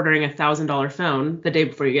like ordering $1,000 phone the day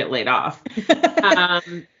before you get laid off.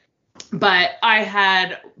 But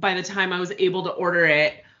by the time I was able to order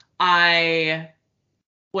it, I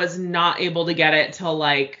was not able to get it till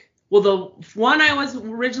the one I was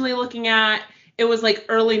originally looking at, it was like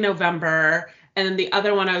early November. And then the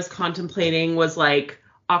other one I was contemplating was like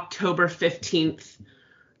October 15th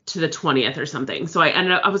to the 20th or something. So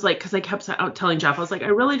I was like, cause I kept telling Jeff, I was like, I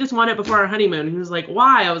really just want it before our honeymoon. He was like,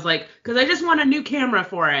 why? I was like, cause I just want a new camera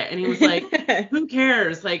for it. And he was like, who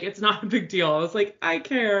cares? Like, it's not a big deal. I was like, I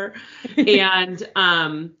care. And,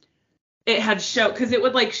 it had cause it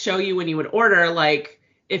would like show you when you would order, like,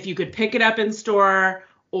 if you could pick it up in store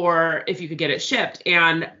or if you could get it shipped.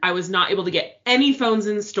 And I was not able to get any phones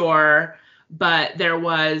in store, but there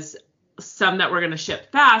was some that were going to ship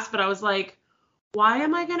fast. But I was like, why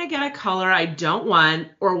am I going to get a color I don't want?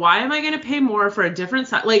 Or why am I going to pay more for a different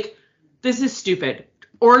size? Like, this is stupid.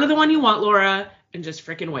 Order the one you want, Laura, and just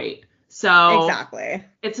freaking wait. So exactly.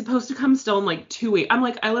 It's supposed to come still in like 2 weeks. I'm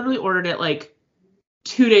like, I literally ordered it like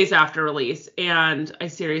 2 days after release, and I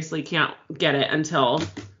seriously can't get it until,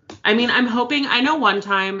 I mean, I'm hoping, I know one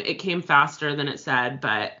time it came faster than it said,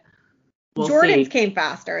 but we'll Jordan's see. Came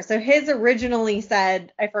faster. So his originally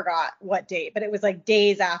said, I forgot what date, but it was like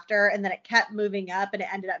days after, and then it kept moving up and it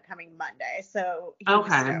ended up coming Monday. So he was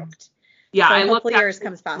stoked. Yeah, so I looked hopefully yours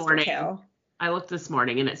comes faster too. I looked this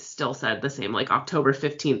morning and it still said the same, like October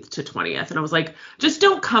 15th to 20th. And I was like, just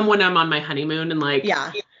don't come when I'm on my honeymoon and like,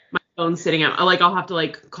 yeah. My phone's sitting out. Like, I'll have to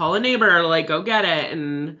like call a neighbor or like go get it.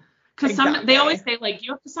 And because they always say like,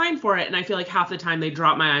 you have to sign for it. And I feel like half the time they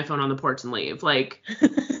drop my iPhone on the porch and leave. Like,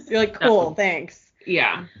 you're like, cool, thanks.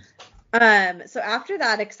 Yeah. So after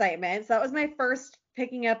that excitement, so that was my first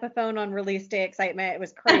picking up a phone on release day excitement. It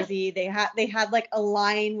was crazy. They had like a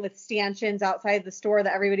line with stanchions outside the store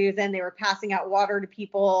that everybody was in. They were passing out water to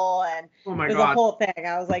people, and it was a whole thing.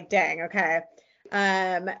 I was like, dang, okay.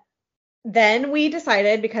 Then we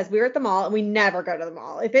decided, because we were at the mall, and we never go to the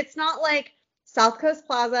mall. If it's not like South Coast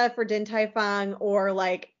Plaza for Din Tai Fung or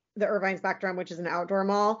like the Irvine Spectrum, which is an outdoor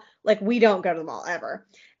mall, like we don't go to the mall ever.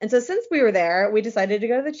 And so since we were there, we decided to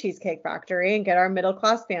go to the Cheesecake Factory and get our middle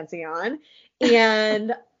class fancy on.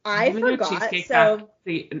 And I forgot. So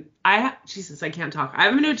Jesus, I can't talk. I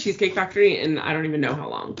haven't been to a Cheesecake Factory and I don't even know how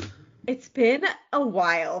long. It's been a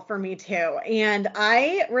while for me too. And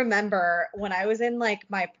I remember when I was in like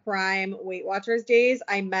my prime Weight Watchers days,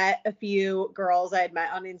 I met a few girls I had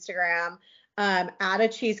met on Instagram at a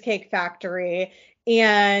Cheesecake Factory.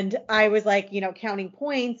 And I was like, counting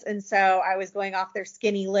points. And so I was going off their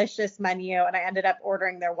Skinnylicious menu, and I ended up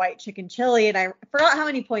ordering their white chicken chili. And I forgot how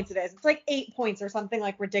many points it is. It's like 8 points or something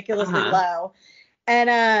like ridiculously low.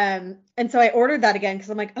 And so I ordered that again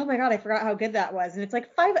because I'm like, oh my God, I forgot how good that was. And it's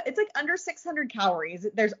like under 600 calories.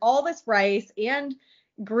 There's all this rice and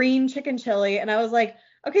green chicken chili. And I was like,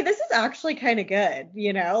 okay, this is actually kind of good,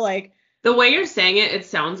 like. The way you're saying it, it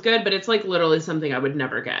sounds good, but it's like literally something I would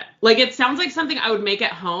never get. Like, it sounds like something I would make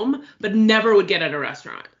at home, but never would get at a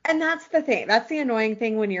restaurant. And that's the thing. That's the annoying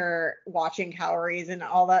thing when you're watching calories and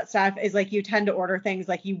all that stuff, is like you tend to order things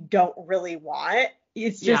like you don't really want.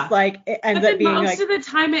 it's Yeah. just like it ends But then up being most like of the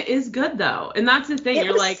time it is good though. And that's the thing. it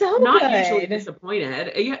You're was like so not good. usually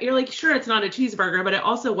disappointed. You're like, sure, it's not a cheeseburger, but it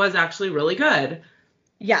also was actually really good.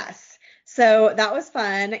 Yes. So that was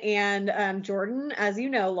fun. And Jordan, as you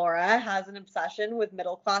know, Laura, has an obsession with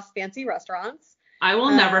middle class fancy restaurants. I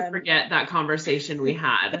will never forget that conversation we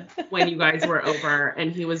had when you guys were over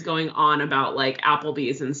and he was going on about like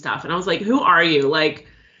Applebee's and stuff. And I was like, who are you? Like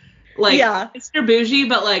Yeah. Mr. Bougie,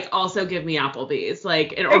 but like also give me Applebee's.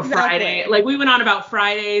 Like, or Exactly. Friday. Like we went on about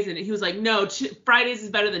Fridays and he was like, no, Fridays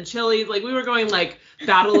is better than Chili's. Like we were going like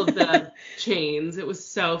battle of the chains. It was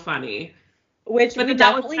so funny. Which But we then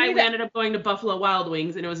that was definitely why need we to- ended up going to Buffalo Wild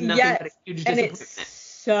Wings and it was nothing Yes, but a huge and it disappointment.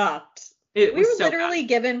 sucked. We We were so literally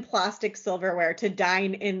given plastic silverware to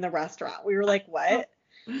dine in the restaurant. We were like, what?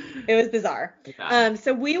 It was bizarre. bad.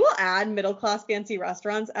 So we will add middle class fancy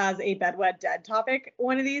restaurants as a Bedwed Dead topic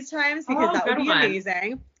one of these times because Oh, that would good be one.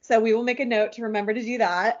 amazing. So we will make a note to remember to do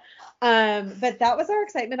that. But that was our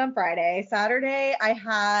excitement on Friday. Saturday, I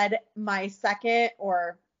had my second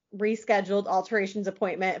or rescheduled alterations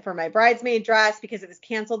appointment for my bridesmaid dress because it was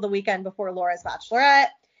canceled the weekend before Laura's bachelorette.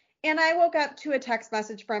 And I woke up to a text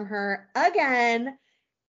message from her again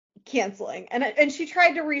canceling. And she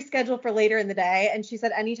tried to reschedule for later in the day and she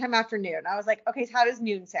said anytime after noon. I was like, okay, so how does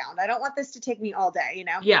noon sound? I don't want this to take me all day, you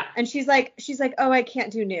know? Yeah. And she's like, oh, I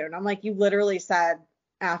can't do noon. I'm like, you literally said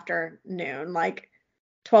afternoon, like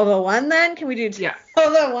 12:01 then? Can we do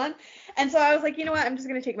 12:01? And so I was like, you know what? I'm just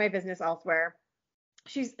going to take my business elsewhere.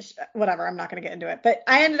 Whatever. I'm not going to get into it. But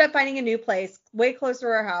I ended up finding a new place way closer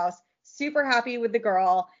to our house. Super happy with the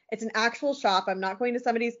girl. It's an actual shop. I'm not going to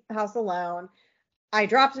somebody's house alone. I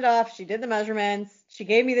dropped it off. She did the measurements. She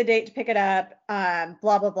gave me the date to pick it up.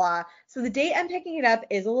 Blah, blah, blah. So the date I'm picking it up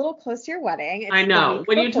is a little close to your wedding. It's I know.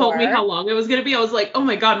 When you told me before. how long it was going to be, I was like, oh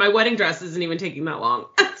my God, my wedding dress isn't even taking that long.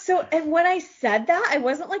 So, and when I said that, I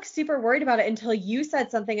wasn't like super worried about it until you said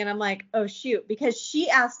something and I'm like, oh shoot, because she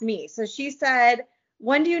asked me. So she said,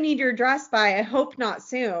 when do you need your dress by? I hope not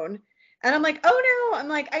soon. And I'm like, oh no, I'm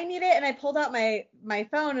like, I need it. And I pulled out my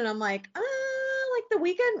phone and I'm like the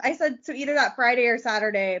weekend. I said, so either that Friday or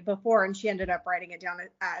Saturday before. And she ended up writing it down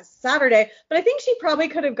as Saturday. But I think she probably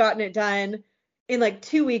could have gotten it done in like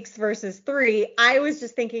 2 weeks versus 3. I was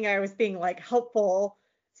just thinking I was being like helpful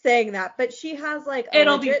saying that. But she has like a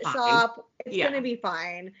legit shop. It's going to be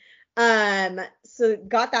fine. So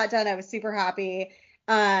got that done. I was super happy.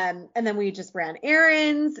 And then we just ran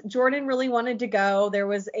errands. Jordan really wanted to go. There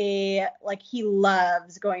was he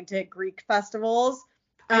loves going to Greek festivals.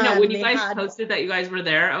 I know when you guys posted that you guys were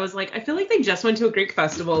there, I was like, I feel like they just went to a Greek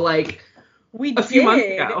festival like a few months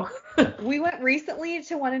ago. We went recently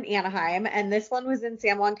to one in Anaheim and this one was in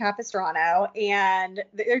San Juan Capistrano and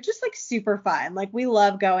they're just like super fun. Like we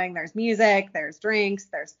love going. There's music, there's drinks,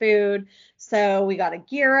 there's food. So we got a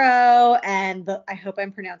gyro and I hope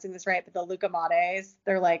I'm pronouncing this right, but the lucamades,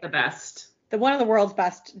 they're like the best. One of the world's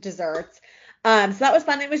best desserts. So that was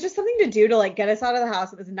fun. It was just something to do to like get us out of the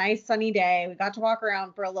house. It was a nice sunny day. We got to walk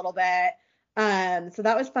around for a little bit. So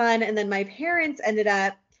that was fun. And then my parents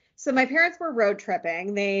my parents were road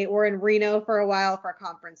tripping. They were in Reno for a while for a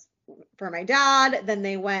conference for my dad. Then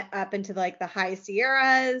they went up into like the high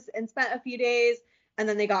Sierras and spent a few days. And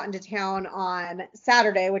then they got into town on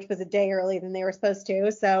Saturday, which was a day early than they were supposed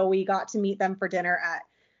to. So we got to meet them for dinner at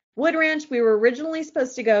Wood Ranch. We were originally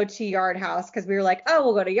supposed to go to Yard House because we were like, oh,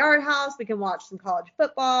 we'll go to Yard House. We can watch some college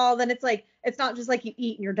football. Then it's like, it's not just like you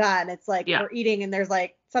eat and you're done. It's like we're eating and there's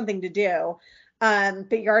like something to do.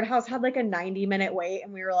 But Yard House had like a 90-minute wait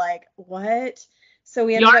and we were like, what? So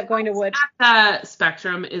we ended up going to Wood. At the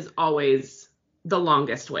Spectrum is always the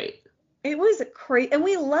longest wait. It was crazy. And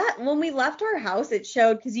when we left our house, it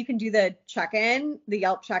showed because you can do the check-in, the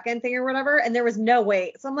Yelp check-in thing or whatever. And there was no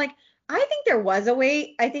wait. So I'm like, I think there was a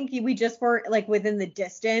wait. I think we just weren't like within the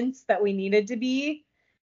distance that we needed to be.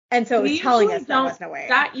 And so it was telling us there was no wait.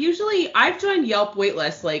 That usually I've joined Yelp wait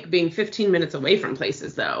lists like being 15 minutes away from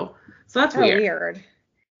places though. So that's weird.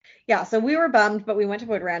 Yeah. So we were bummed, but we went to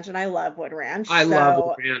Wood Ranch and I love Wood Ranch. I love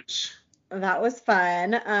Wood Ranch. That was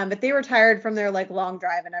fun. But they were tired from their like long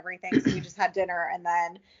drive and everything. So we just had dinner and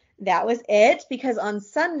then that was it, because on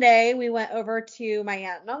Sunday we went over to my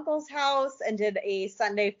aunt and uncle's house and did a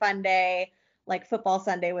Sunday fun day, like football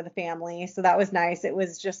Sunday with the family. So that was nice. It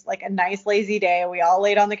was just like a nice lazy day. We all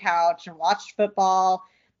laid on the couch and watched football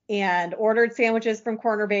and ordered sandwiches from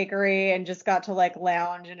Corner Bakery and just got to like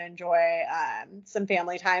lounge and enjoy some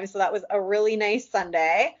family time. So that was a really nice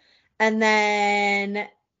Sunday. And then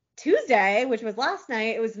Tuesday, which was last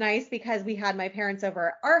night, it was nice because we had my parents over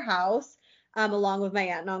at our house. Along with my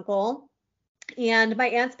aunt and uncle. And my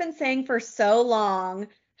aunt's been saying for so long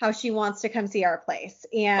how she wants to come see our place.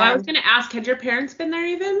 And well, I was going to ask, had your parents been there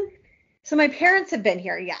even? So my parents have been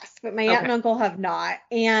here, yes, but my aunt and uncle have not.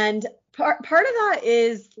 And part of that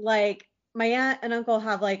is like my aunt and uncle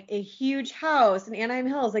have like a huge house in Anaheim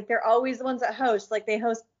Hills. Like they're always the ones that host. Like they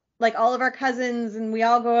host like all of our cousins and we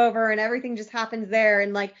all go over and everything just happens there.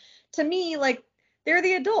 And like to me, like they're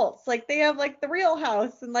the adults. Like they have like the real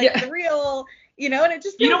house and like the real, and it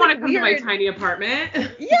just feels you don't want to come weird. to my tiny apartment.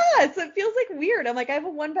 Yeah, so it feels like weird. I'm like, I have a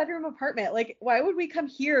 1-bedroom apartment. Like, why would we come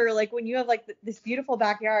here? Like when you have like this beautiful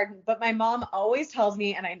backyard. But my mom always tells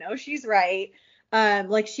me, and I know she's right.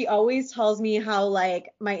 Like she always tells me how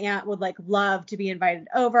like my aunt would like love to be invited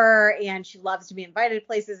over, and she loves to be invited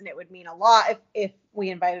places, and it would mean a lot if we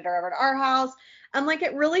invited her over to our house. And like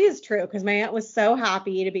it really is true, because my aunt was so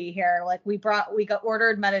happy to be here. Like we got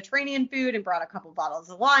ordered Mediterranean food and brought a couple bottles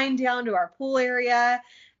of wine down to our pool area,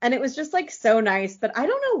 and it was just like so nice. But I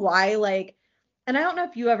don't know why, like, and I don't know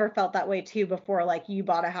if you ever felt that way too before like you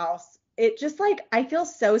bought a house. It just like I feel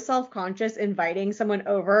so self-conscious inviting someone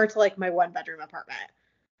over to like my 1-bedroom apartment,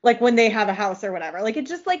 like when they have a house or whatever. Like it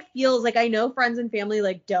just like feels like, I know friends and family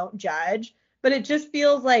like don't judge, but it just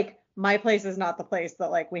feels like my place is not the place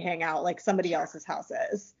that like we hang out, like somebody else's house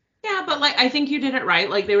is. Yeah, but like I think you did it right.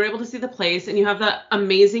 Like they were able to see the place, and you have the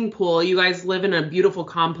amazing pool. You guys live in a beautiful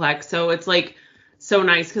complex, so it's like so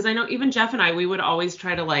nice. Because I know even Jeff and I, we would always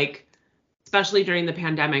try to like, especially during the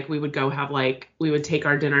pandemic, we would go have like, we would take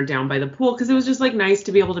our dinner down by the pool because it was just like nice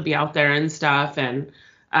to be able to be out there and stuff. And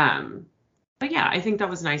but yeah, I think that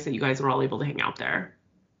was nice that you guys were all able to hang out there.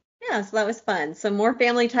 Yeah, so that was fun. So more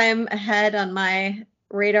family time ahead on my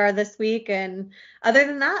radar this week, and other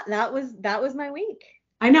than that, that was my week.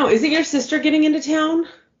 I know. Isn't your sister getting into town?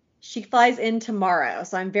 She flies in tomorrow,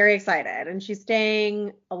 so I'm very excited, and she's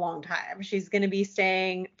staying a long time. She's going to be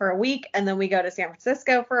staying for a week, and then we go to San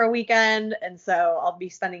Francisco for a weekend, and so I'll be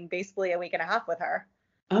spending basically a week and a half with her.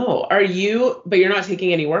 Oh, but you're not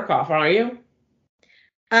taking any work off, are you?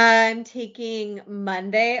 I'm taking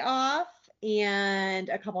Monday off and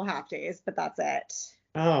a couple half days, but that's it.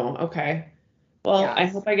 Oh, okay. Well, yes. I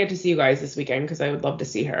hope I get to see you guys this weekend because I would love to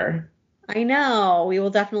see her. I know. We will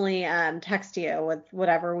definitely text you with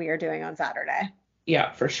whatever we are doing on Saturday.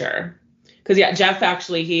 Yeah, for sure. Because, yeah, Jeff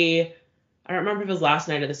actually, I don't remember if it was last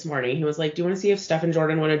night or this morning. He was like, do you want to see if Steph and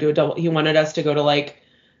Jordan want to do a double? He wanted us to go to, like,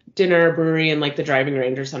 dinner, brewery, and, like, the driving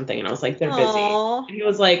range or something. And I was like, they're busy. And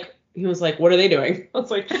he was like, what are they doing? I was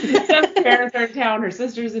like, Steph's parents are in town. Her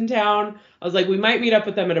sister's in town. I was like, we might meet up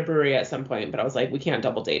with them at a brewery at some point, but I was like, we can't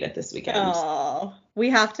double date it this weekend. Oh, we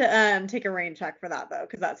have to take a rain check for that though,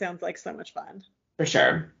 because that sounds like so much fun. For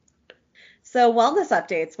sure. So wellness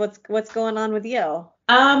updates. What's going on with you?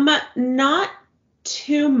 Not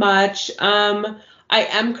too much. I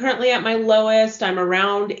am currently at my lowest. I'm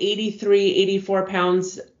around 83, 84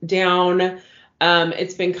 pounds down.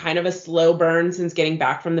 It's been kind of a slow burn since getting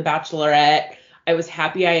back from the Bachelorette. I was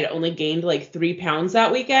happy I had only gained like 3 pounds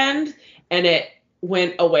that weekend, and it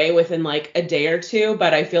went away within like a day or two,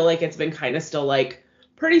 but I feel like it's been kind of still like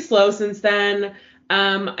pretty slow since then.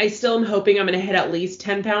 I still am hoping I'm going to hit at least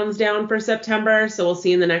 10 pounds down for September. So we'll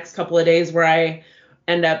see in the next couple of days where I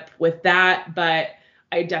end up with that. But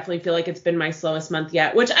I definitely feel like it's been my slowest month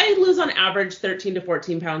yet, which I lose on average 13 to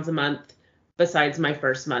 14 pounds a month, besides my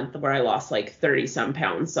first month where I lost like 30 some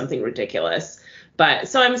pounds, something ridiculous. But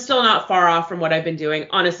so I'm still not far off from what I've been doing.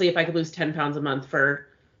 Honestly, if I could lose 10 pounds a month for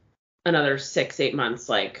another 6-8 months,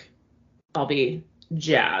 like I'll be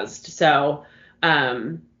jazzed. So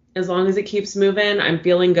as long as it keeps moving, I'm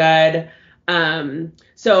feeling good.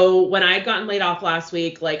 So when I had gotten laid off last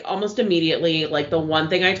week, like almost immediately, like the one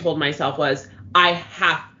thing I told myself was I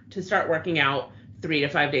have to start working out 3 to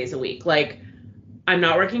 5 days a week. Like I'm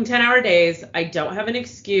not working 10-hour days. I don't have an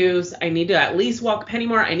excuse. I need to at least walk Penny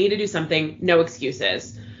more. I need to do something. No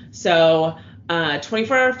excuses. So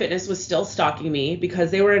 24-Hour Fitness was still stalking me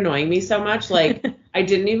because they were annoying me so much. Like I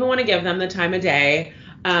didn't even want to give them the time of day.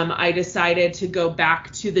 I decided to go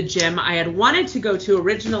back to the gym I had wanted to go to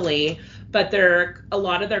originally, but a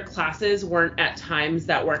lot of their classes weren't at times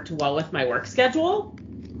that worked well with my work schedule.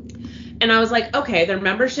 And I was like, okay, their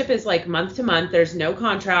membership is like month to month. There's no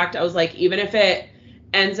contract. I was like, even if it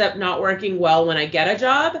ends up not working well when I get a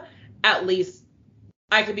job, at least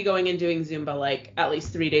I could be going and doing Zumba like at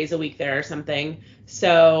least 3 days a week there or something.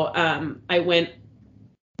 So I went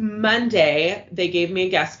Monday. They gave me a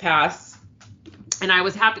guest pass. And I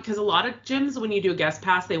was happy because a lot of gyms, when you do a guest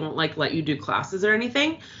pass, they won't like let you do classes or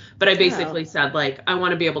anything. But I basically said like, I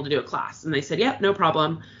want to be able to do a class. And they said, yep, no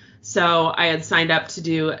problem. So I had signed up to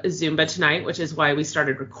do Zumba tonight, which is why we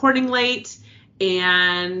started recording late.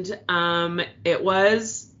 And it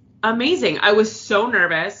was amazing. I was so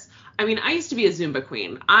nervous. I mean, I used to be a Zumba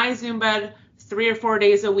queen. I Zumba'd 3 or 4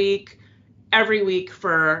 days a week, every week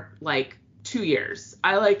for like 2 years.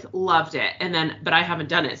 I like loved it. But I haven't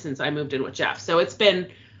done it since I moved in with Jeff. So it's been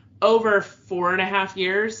over 4.5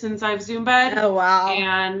 years since I've Zumba'd. Oh, wow.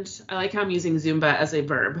 And I like how I'm using Zumba as a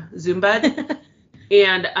verb. Zumba'd.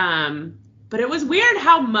 And, but it was weird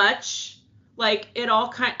how much, like, it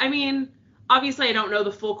all I mean, obviously I don't know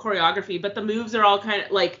the full choreography, but the moves are all kind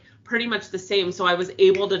of like pretty much the same. So I was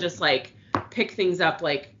able to just like pick things up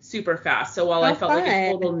like super fast. So while I felt like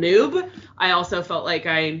a total noob, I also felt like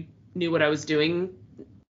I knew what I was doing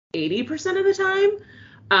 80% of the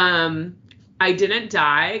time. I didn't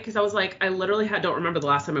die because I was like, I literally don't remember the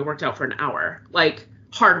last time I worked out for an hour, like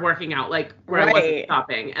hard working out, like where I wasn't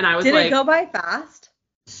stopping. And I was Did like, it go by fast?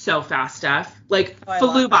 So fast, Steph. Like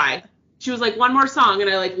flew by. She was like, one more song.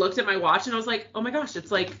 And I like looked at my watch and I was like, oh my gosh,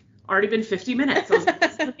 it's like already been 50 minutes. I was like,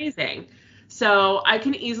 this is amazing. So I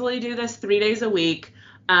can easily do this 3 days a week.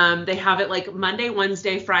 They have it like Monday,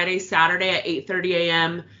 Wednesday, Friday, Saturday at 8:30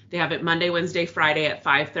 a.m. They have it Monday, Wednesday, Friday at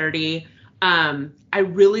 5:30. I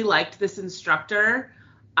really liked this instructor.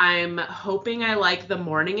 I'm hoping I like the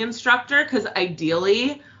morning instructor because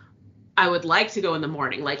ideally I would like to go in the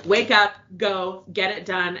morning, like wake up, go, get it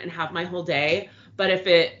done, and have my whole day. But if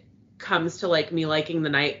it comes to like me liking the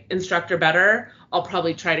night instructor better, I'll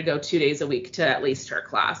probably try to go 2 days a week to at least her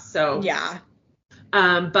class. So yeah.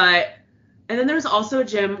 And then there's also a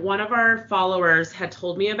gym one of our followers had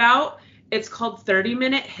told me about. It's called 30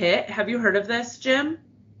 Minute Hit. Have you heard of this gym?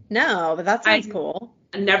 No, but that sounds cool.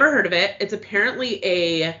 Never heard of it. It's apparently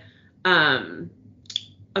a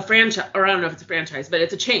franchise, or I don't know if it's a franchise, but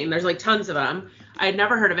it's a chain. There's like tons of them. I had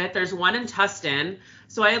never heard of it. There's one in Tustin.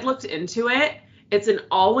 So I had looked into it. It's an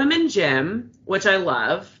all-women gym, which I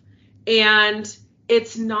love. And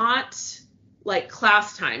it's not like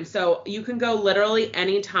class time. So you can go literally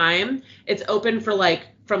anytime. It's open for like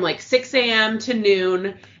from like 6 a.m. to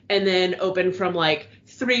noon, and then open from like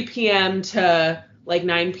 3 p.m. to like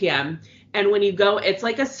 9 p.m. And when you go, it's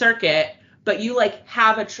like a circuit, but you like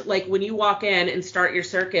have like when you walk in and start your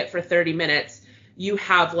circuit for 30 minutes, you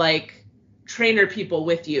have like trainer people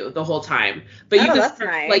with you the whole time. But you just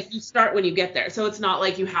like you start when you get there. So it's not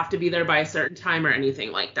like you have to be there by a certain time or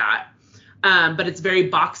anything like that. But it's very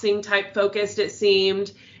boxing type focused, it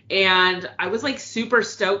seemed. And I was like super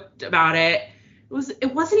stoked about it.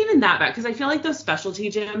 It wasn't even that bad because I feel like those specialty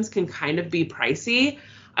gyms can kind of be pricey.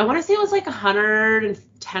 I want to say it was like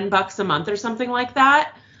 $110 a month or something like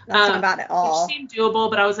that. That's not bad at all. Which seemed doable,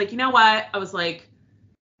 but I was like, you know what? I was like,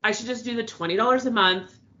 I should just do the $20 a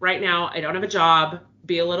month right now. I don't have a job.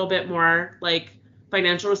 Be a little bit more like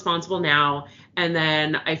financial responsible now. And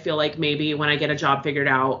then I feel like maybe when I get a job figured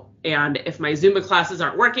out, and if my Zumba classes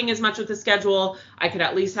aren't working as much with the schedule, I could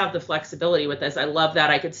at least have the flexibility with this. I love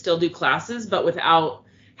that I could still do classes, but without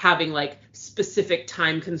having like specific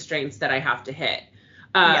time constraints that I have to hit.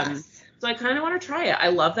 Yes. So I kind of want to try it. I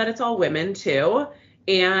love that it's all women too.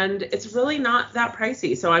 And it's really not that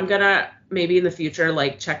pricey. So I'm going to maybe in the future,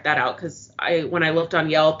 like check that out. Cause when I looked on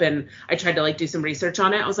Yelp and I tried to like do some research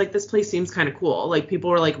on it, I was like, this place seems kind of cool. Like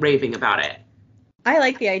people were like raving about it. I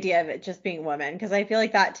like the idea of it just being women because I feel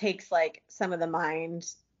like that takes like some of the mind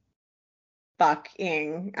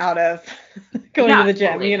fucking out of going to the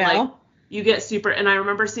gym, totally. You know? Like, you get super, and I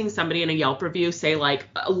remember seeing somebody in a Yelp review say like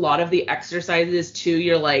a lot of the exercises too,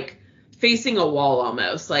 you're like facing a wall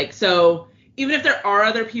almost. Like, so even if there are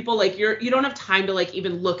other people, like you don't have time to like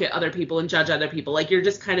even look at other people and judge other people. Like you're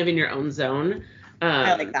just kind of in your own zone.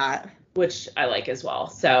 I like that. Which I like as well.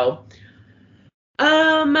 So,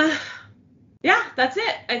 yeah, that's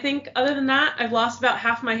it. I think other than that, I've lost about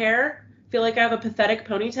half my hair. Feel like I have a pathetic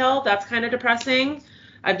ponytail. That's kind of depressing.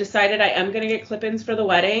 I've decided I am going to get clip-ins for the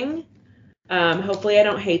wedding. Hopefully I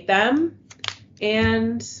don't hate them.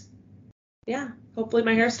 And yeah, hopefully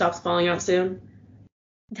my hair stops falling out soon.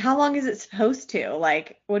 How long is it supposed to?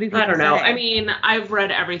 Like, what do people say? I don't know. I mean, I've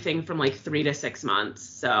read everything from like 3 to 6 months.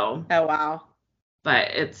 So. Oh, wow. But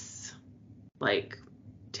it's like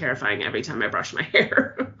terrifying every time I brush my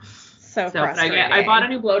hair. So frustrating. I bought a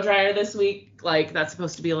new blow dryer this week. Like that's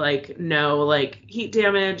supposed to be like no like heat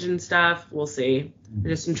damage and stuff. We'll see. I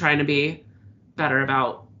just am trying to be better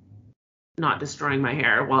about not destroying my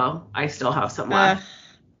hair while I still have some left.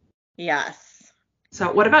 Yes.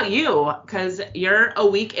 So what you? Because you're a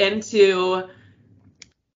week into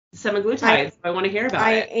semaglutide. So I want to hear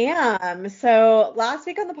about it. I am. So last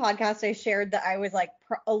week on the podcast, I shared that I was like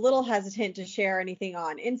a little hesitant to share anything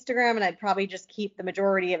on Instagram, and I'd probably just keep the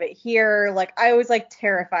majority of it here. Like I was like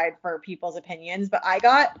terrified for people's opinions, but I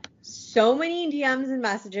got so many DMs and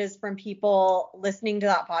messages from people listening to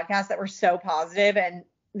that podcast that were so positive and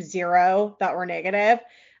 0 that were negative.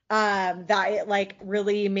 That it like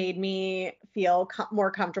really made me feel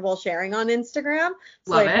more comfortable sharing on Instagram.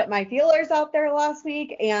 So I put my feelers out there last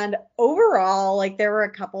week, and overall, like there were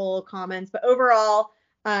a couple comments, but overall,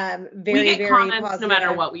 very, we get very comments positive. No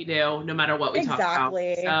matter what we do, no matter what we talk about.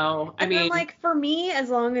 So, I mean, then, like for me, as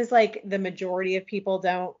long as like the majority of people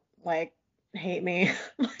don't like hate me,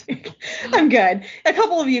 I'm good. A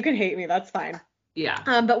couple of you can hate me. That's fine. Yeah.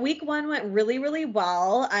 But week 1 went really, really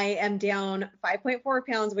well. I am down 5.4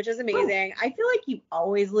 pounds, which is amazing. I feel like you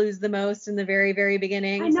always lose the most in the very, very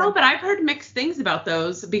beginning. I know, but I've heard mixed things about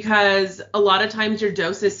those because a lot of times your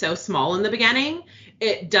dose is so small in the beginning,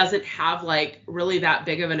 it doesn't have like really that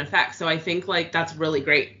big of an effect. So I think like that's really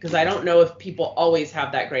great because I don't know if people always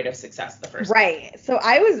have that great of success the first time. So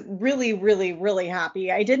I was really, really, really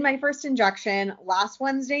happy. I did my first injection last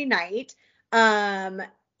Wednesday night.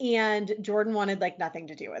 And Jordan wanted like nothing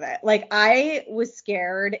to do with it. Like I was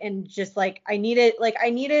scared and just like I needed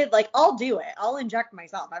I'll do it. I'll inject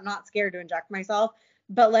myself. I'm not scared to inject myself,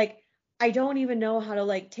 but like I don't even know how to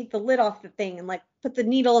like take the lid off the thing and like put the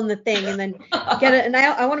needle in the thing and then get it. And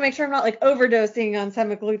I want to make sure I'm not like overdosing on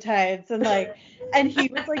semaglutides and like, and he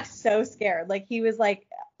was like so scared. Like he was like,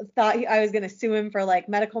 thought I was going to sue him for like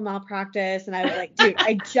medical malpractice. And I was like, dude,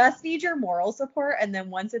 I just need your moral support. And then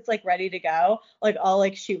once it's like ready to go, like I'll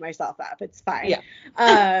like shoot myself up. It's fine.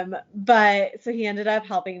 Yeah. But so he ended up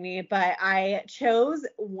helping me, but I chose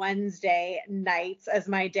Wednesday nights as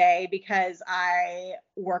my day because I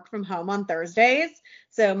work from home on Thursdays.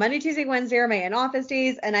 So Monday, Tuesday, Wednesday are my in-office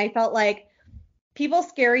days. And I felt like people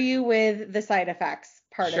scare you with the side effects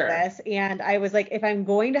part of this. And I was like, if I'm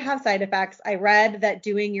going to have side effects, I read that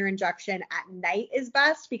doing your injection at night is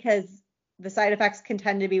best because the side effects can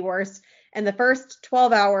tend to be worse in the first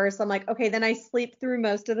 12 hours. So I'm like, okay, then I sleep through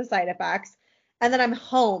most of the side effects and then I'm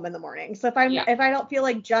home in the morning. So if I don't feel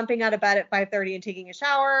like jumping out of bed at 5:30 and taking a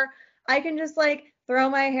shower, I can just like throw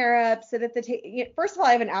my hair up, sit at the first of all,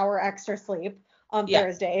 I have an hour extra sleep on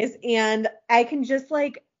Thursdays, and I can just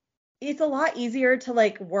like, it's a lot easier to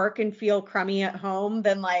like work and feel crummy at home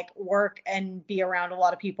than like work and be around a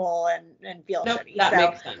lot of people and feel shitty. That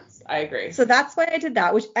makes sense. I agree. So that's why I did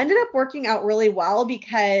that, which ended up working out really well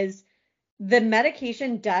because the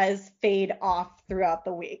medication does fade off throughout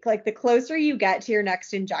the week. Like the closer you get to your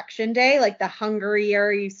next injection day, like the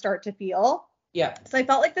hungrier you start to feel. Yeah. So I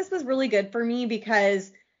felt like this was really good for me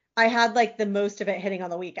because I had like the most of it hitting on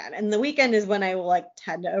the weekend, and the weekend is when I will like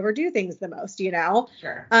tend to overdo things the most, you know?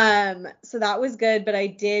 Sure. So that was good, but I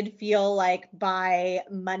did feel like by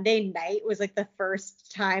Monday night was like the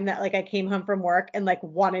first time that like I came home from work and like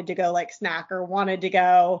wanted to go like snack or wanted to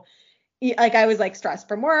go eat. Like I was like stressed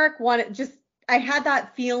from work, I had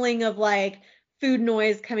that feeling of like food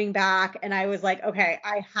noise coming back, and I was like, okay,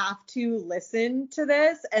 I have to listen to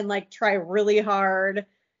this and like try really hard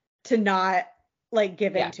to not like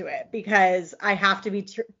give into it because I have to be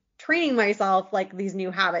training myself like these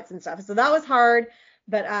new habits and stuff. So that was hard,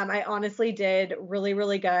 but I honestly did really,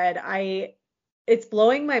 really good. It's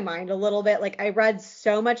blowing my mind a little bit. Like I read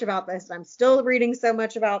so much about this and I'm still reading so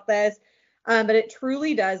much about this. But it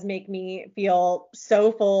truly does make me feel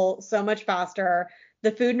so full, so much faster.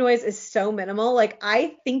 The food noise is so minimal. Like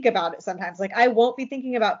I think about it sometimes. Like I won't be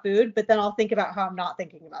thinking about food, but then I'll think about how I'm not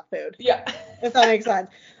thinking about food. Yeah. If that makes sense.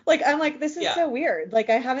 Like I'm like, this is so weird. Like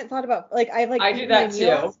I haven't thought about like I do that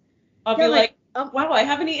too. I'll be like, wow, I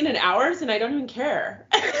haven't eaten in hours and I don't even care.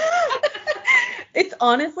 It's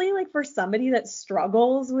honestly like for somebody that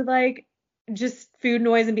struggles with like just food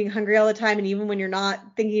noise and being hungry all the time, and even when you're not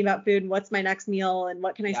thinking about food and what's my next meal and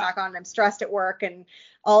what can I snack on, and I'm stressed at work and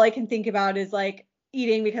all I can think about is like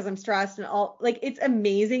eating because I'm stressed and all, like it's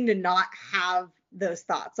amazing to not have those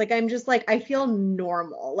thoughts. Like I'm just like I feel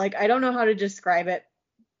normal. Like I don't know how to describe it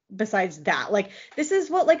besides that. Like this is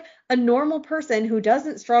what like a normal person who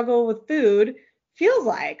doesn't struggle with food feels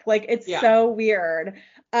like. Like it's so weird.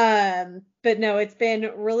 But no, it's been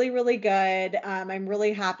really, really good. I'm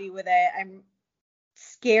really happy with it. I'm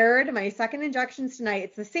scared. My second injection's tonight.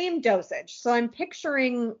 It's the same dosage. So I'm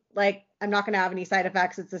picturing like I'm not going to have any side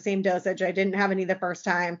effects. It's the same dosage. I didn't have any the first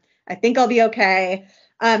time. I think I'll be okay.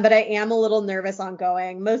 But I am a little nervous on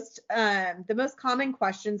going. The most common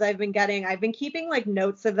questions I've been getting, I've been keeping like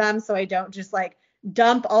notes of them so I don't just like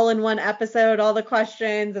dump all in one episode, all the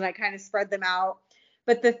questions, and I kind of spread them out.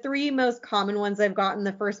 But the 3 most common ones I've gotten,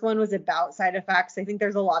 the first one was about side effects. I think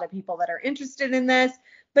there's a lot of people that are interested in this,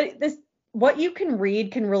 but what you can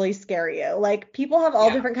read can really scare you. Like people have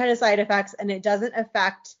all different kind of side effects and it doesn't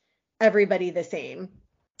affect everybody the same.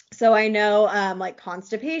 So I know like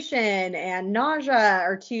constipation and nausea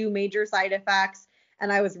are two major side effects.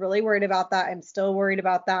 And I was really worried about that. I'm still worried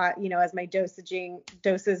about that, as my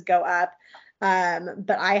doses go up.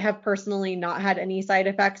 But I have personally not had any side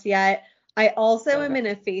effects yet. I also am in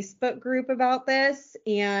a Facebook group about this,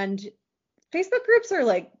 and Facebook groups are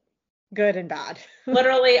like good and bad.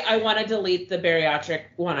 Literally, I want to delete the bariatric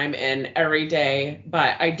one I'm in every day,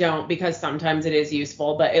 but I don't because sometimes it is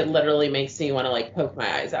useful, but it literally makes me want to like poke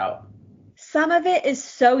my eyes out. Some of it is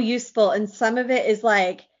so useful, and some of it is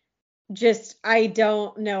like, just, I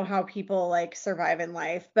don't know how people like survive in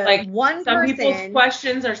life, but like some people's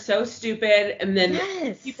questions are so stupid, and then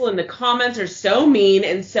yes. people in the comments are so mean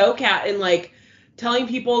and so and like telling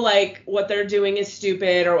people like what they're doing is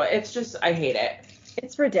stupid, or it's just, I hate it.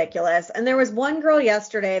 It's ridiculous. And there was one girl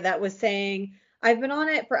yesterday that was saying, I've been on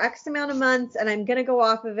it for X amount of months and I'm going to go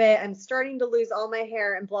off of it. I'm starting to lose all my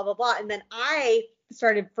hair and blah, blah, blah. And then I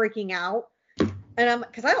started freaking out. And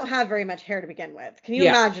because I don't have very much hair to begin with. Can you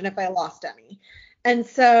imagine if I lost any? And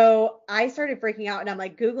so I started freaking out, and I'm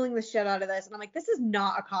like Googling the shit out of this. And I'm like, this is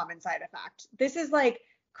not a common side effect. This is like,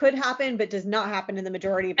 could happen, but does not happen in the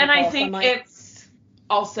majority of people. And I think it's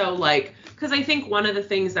also like, because I think one of the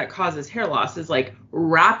things that causes hair loss is like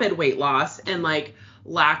rapid weight loss and like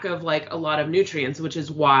lack of like a lot of nutrients, which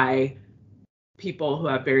is why people who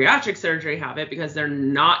have bariatric surgery have it, because they're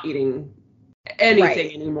not eating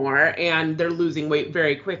anything anymore and they're losing weight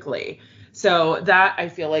very quickly. So that I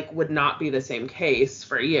feel like would not be the same case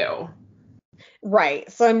for you.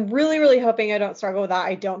 Right. So I'm really, really hoping I don't struggle with that.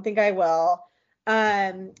 I don't think I will.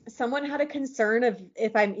 Someone had a concern of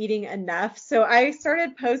if I'm eating enough. So I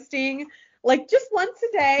started posting like just once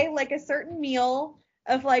a day, like a certain meal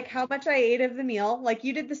of like how much I ate of the meal. Like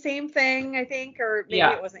you did the same thing, I think, or maybe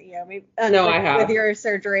it wasn't you. Maybe, no, I have. With your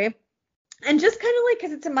surgery. And just kind of like,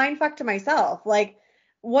 because it's a mind fuck to myself. Like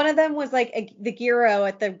one of them was like the gyro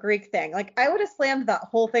at the Greek thing. Like I would have slammed that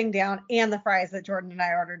whole thing down and the fries that Jordan and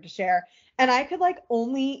I ordered to share. And I could like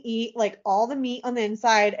only eat like all the meat on the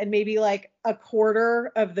inside and maybe like a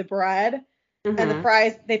quarter of the bread. Mm-hmm. And the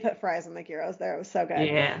fries, they put fries on the gyros there. It was so good.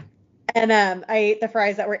 Yeah. And I ate the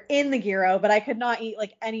fries that were in the gyro, but I could not eat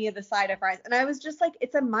like any of the side of fries. And I was just like,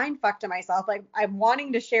 it's a mind fuck to myself. Like I'm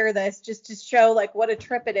wanting to share this just to show like what a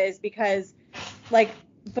trip it is, because like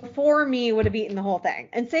before me would have eaten the whole thing.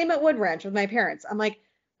 And same at Wood Ranch with my parents. I'm like,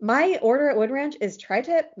 my order at Wood Ranch is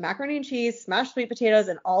tri-tip, macaroni and cheese, smashed sweet potatoes,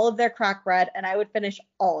 and all of their cracked bread. And I would finish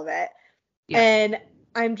all of it. Yeah. And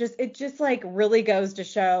it just like really goes to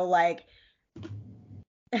show like,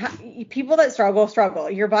 people that struggle.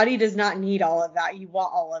 Your body does not need all of that. You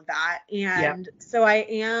want all of that. And so I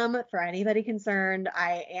am, for anybody concerned,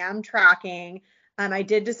 I am tracking. I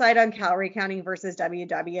did decide on calorie counting versus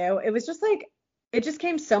WW. It was just like, it just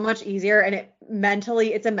came so much easier, and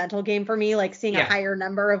it's a mental game for me. Like seeing a higher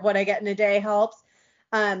number of what I get in a day helps.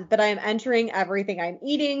 But I am entering everything I'm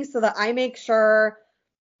eating so that I make sure.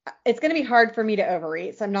 It's going to be hard for me to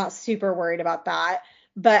overeat, so I'm not super worried about that.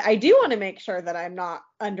 But I do want to make sure that I'm not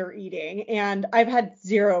under eating, and I've had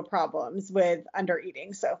zero problems with under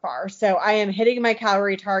eating so far. So I am hitting my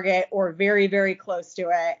calorie target or very, very close to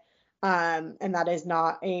it. And that is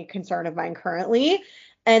not a concern of mine currently.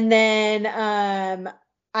 And then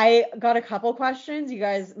I got a couple questions. You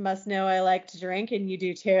guys must know I like to drink, and you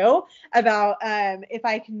do too, about if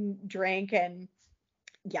I can drink. And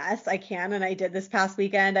yes, I can. And I did this past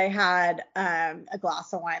weekend. I had a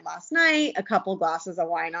glass of wine last night, a couple glasses of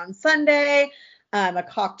wine on Sunday, a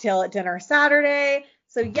cocktail at dinner Saturday.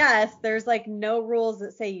 So yes, there's like no rules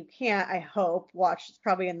that say you can't, I hope. Watch, it's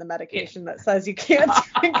probably in the medication that says you can't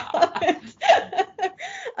drink on it.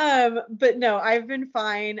 But no, I've been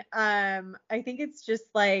fine. I think it's just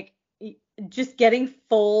like, just getting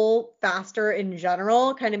full faster in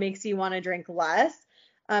general kind of makes you want to drink less.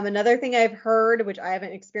 Another thing I've heard, which I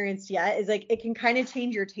haven't experienced yet, is like it can kind of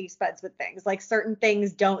change your taste buds with things. Like certain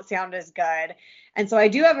things don't sound as good. And so I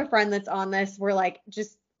do have a friend that's on this where like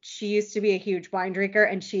she used to be a huge wine drinker,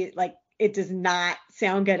 and she like it does not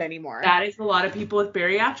sound good anymore. That is a lot of people with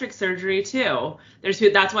bariatric surgery too.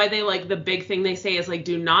 That's why they like the big thing they say is like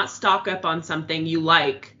do not stock up on something you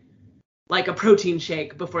like a protein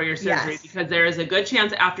shake before your surgery, because there is a good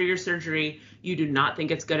chance after your surgery you do not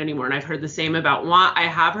think it's good anymore. And I've heard the same about wine. I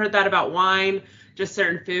have heard that about wine, just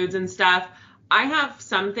certain foods and stuff. I have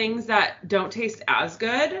some things that don't taste as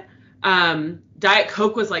good. Diet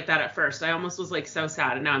Coke was like that at first. I almost was like so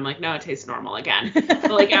sad, and now I'm like, no, it tastes normal again.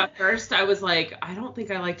 But like at first I was like, I don't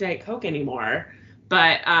think I like Diet Coke anymore.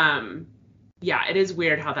 But Yeah, it is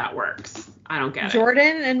weird how that works. I don't get it.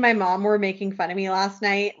 Jordan and my mom were making fun of me last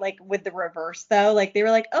night, like with the reverse though. Like they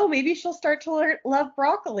were like, oh, maybe she'll start to love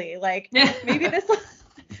broccoli. Like maybe this,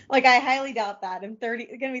 like I highly doubt that. I'm going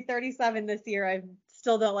to be 37 this year. I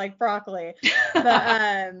still don't like broccoli.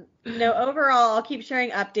 But no, overall, I'll keep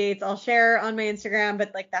sharing updates. I'll share on my Instagram,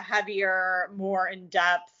 but like the heavier, more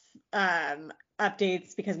in-depth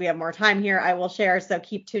updates, because we have more time here, I will share. So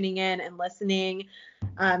keep tuning in and listening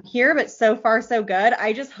here. But so far so good.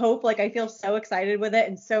 I just hope, like, I feel so excited with it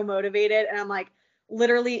and so motivated, and I'm like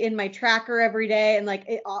literally in my tracker every day, and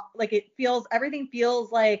everything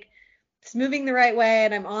feels like it's moving the right way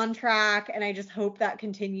and I'm on track, and I just hope that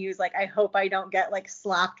continues. Like I hope I don't get like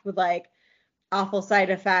slapped with like awful side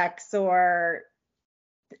effects, or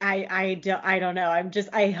I don't know.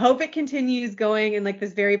 I hope it continues going in like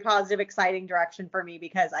this very positive, exciting direction for me,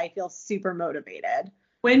 because I feel super motivated.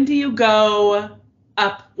 When do you go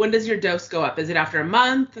up? When does your dose go up? Is it after a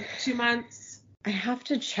month, 2 months? I have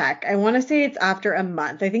to check. I want to say it's after a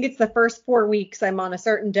month. I think it's the first 4 weeks I'm on a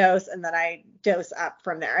certain dose, and then I dose up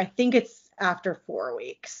from there. I think it's after 4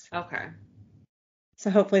 weeks. Okay. So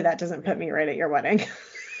hopefully that doesn't put me right at your wedding.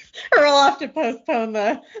 Or I'll have to postpone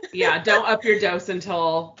the... Yeah, don't up your dose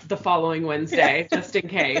until the following Wednesday, just in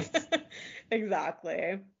case.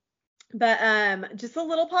 Exactly. But just a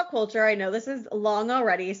little pop culture. I know this is long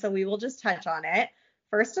already, so we will just touch on it.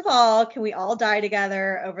 First of all, can we all die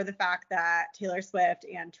together over the fact that Taylor Swift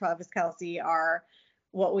and Travis Kelce are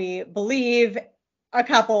what we believe a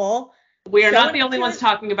couple? We are not the only ones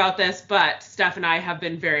talking about this, but Steph and I have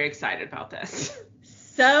been very excited about this.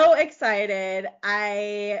 So excited.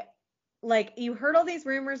 You heard all these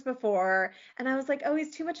rumors before, and I was like, oh,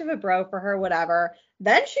 he's too much of a bro for her, whatever.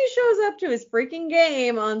 Then she shows up to his freaking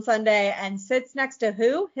game on Sunday and sits next to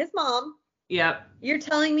who? His mom. Yep. You're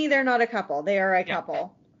telling me they're not a couple. They are a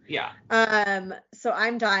couple. Yeah. So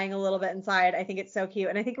I'm dying a little bit inside. I think it's so cute.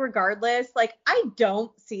 And I think regardless, like, I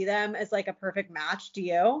don't see them as like a perfect match. Do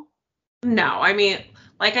you? No, I mean,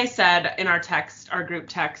 like I said in our group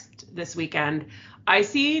text this weekend, I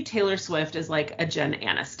see Taylor Swift as like a Jen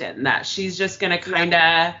Aniston, that she's just going to kind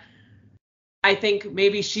of, I think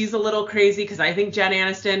maybe she's a little crazy, because I think Jen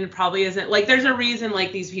Aniston probably isn't. Like, there's a reason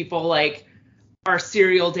like these people like are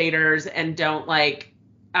serial daters and don't like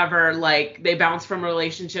ever, like, they bounce from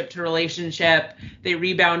relationship to relationship, they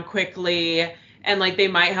rebound quickly, and like they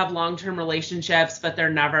might have long-term relationships, but they're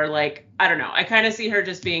never like, I don't know. I kind of see her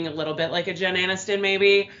just being a little bit like a Jen Aniston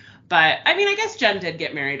maybe. But I mean, I guess Jen did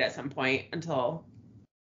get married at some point until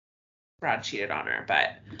Brad cheated on her. But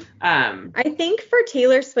I think for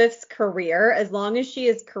Taylor Swift's career, as long as she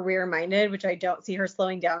is career minded, which I don't see her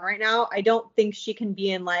slowing down right now, I don't think she can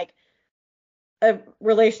be in like a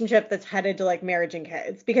relationship that's headed to like marriage and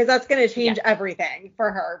kids, because that's going to change everything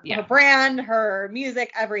for her, her brand, her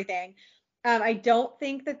music, everything. I don't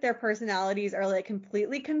think that their personalities are like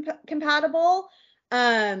completely compatible.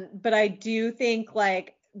 But I do think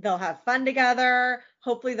like they'll have fun together.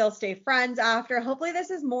 Hopefully they'll stay friends after. Hopefully this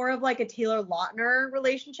is more of like a Taylor Lautner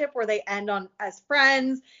relationship where they end on as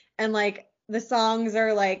friends, and like the songs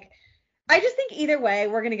are like, I just think either way,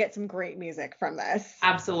 we're going to get some great music from this.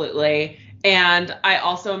 Absolutely. And I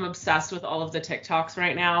also am obsessed with all of the TikToks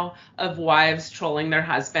right now of wives trolling their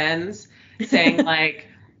husbands, saying like,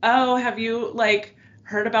 oh, have you like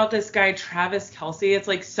heard about this guy Travis Kelce? It's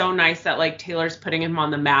like so nice that like Taylor's putting him on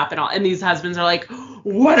the map and all, and these husbands are like,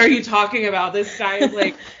 what are you talking about? This guy is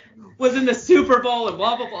like was in the Super Bowl and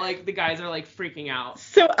blah blah blah. Like the guys are like freaking out.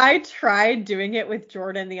 So I tried doing it with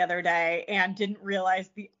Jordan the other day and didn't realize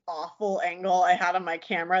the awful angle I had on my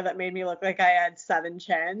camera that made me look like I had 7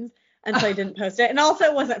 chins. And so I didn't post it. And also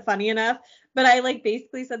it wasn't funny enough, but I like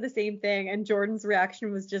basically said the same thing, and Jordan's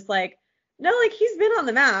reaction was just like, no, like he's been on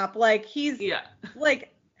the map. Like he's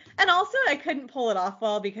like, and also I couldn't pull it off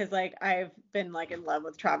well because like I've been like in love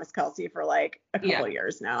with Travis Kelce for like a couple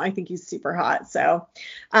years now. I think he's super hot. So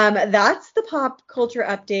that's the pop culture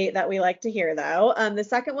update that we like to hear though. The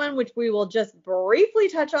second one, which we will just briefly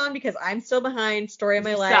touch on because I'm still behind, story of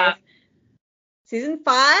my life. Season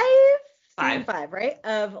 5? Season 5, right?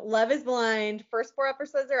 Of Love is Blind. First 4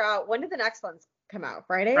 episodes are out. When did the next ones come out?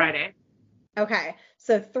 Friday. Okay,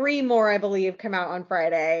 so 3 more, I believe, come out on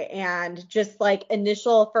Friday, and just like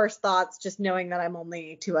initial first thoughts, just knowing that I'm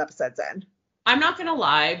only 2 episodes in. I'm not gonna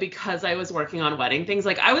lie, because I was working on wedding things,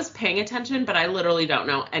 like I was paying attention, but I literally don't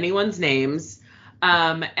know anyone's names,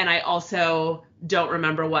 and I also don't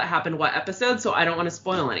remember what happened what episode, so I don't want to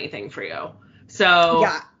spoil anything for you. So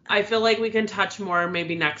I feel like we can touch more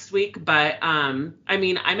maybe next week, but I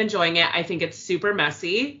mean, I'm enjoying it. I think it's super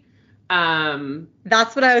messy.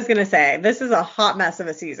 That's what I was gonna say. This is a hot mess of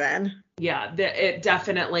a season. Yeah, it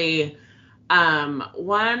definitely, so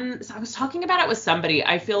I was talking about it with somebody.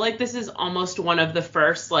 I feel like this is almost one of the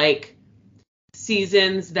first, like,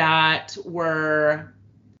 seasons that were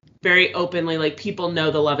very openly, like, people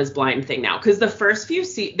know the Love is Blind thing now. Because the first few,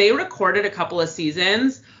 they recorded a couple of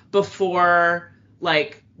seasons before,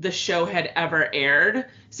 like, the show had ever aired.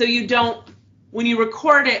 So you don't, when you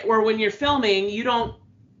record it or when you're filming, you don't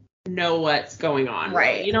know what's going on.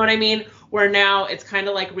 Right. Really. You know what I mean? Where now it's kind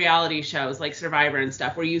of like reality shows like Survivor and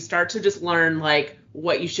stuff, where you start to just learn, like,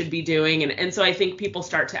 what you should be doing. And so I think people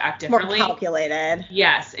start to act differently. More calculated.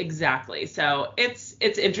 Yes, exactly. So it's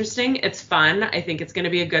interesting. It's fun. I think it's going to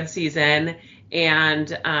be a good season. And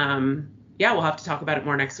yeah, we'll have to talk about it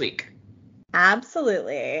more next week.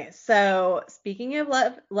 Absolutely. So speaking of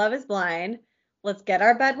Love is Blind, let's get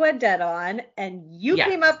our Bedwed Dead on. And you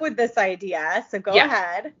came up with this idea. So go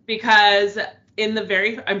ahead. Because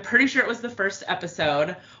I'm pretty sure it was the first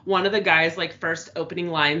episode, one of the guys' like first opening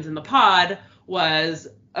lines in the pod was,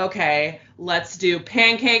 okay, let's do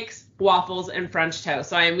pancakes, waffles, and French toast.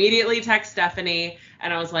 So I immediately text Stephanie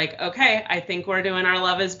and I was like, okay, I think we're doing our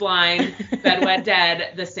Love is Blind, Bedwed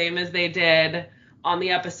Dead, the same as they did on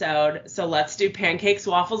the episode. So let's do pancakes,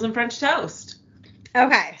 waffles, and French toast.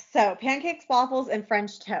 Okay, so pancakes, waffles, and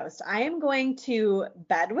French toast. I am going to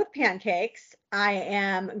bed with pancakes. I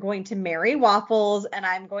am going to marry waffles, and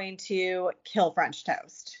I'm going to kill French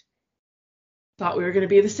toast. Thought we were going to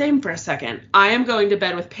be the same for a second. I am going to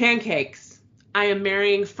bed with pancakes. I am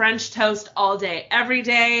marrying French toast all day, every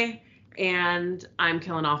day, and I'm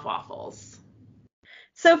killing off waffles.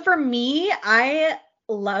 So for me, I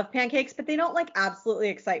love pancakes, but they don't like absolutely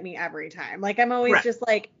excite me every time. Like I'm always just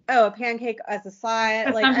like, oh, a pancake as a side.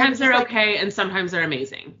 But like sometimes they're okay and sometimes they're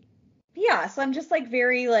amazing. Yeah, so I'm just like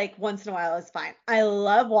very like once in a while is fine. I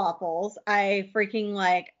love waffles. I freaking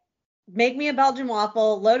like make me a Belgian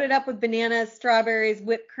waffle, load it up with bananas, strawberries,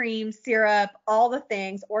 whipped cream, syrup, all the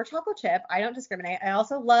things, or chocolate chip. I don't discriminate.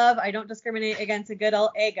 I don't discriminate against a good old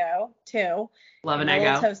Eggo too. Love an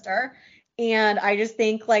Eggo toaster. And I just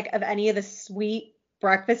think like of any of the sweet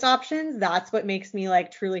breakfast options, that's what makes me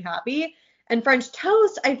like truly happy. And French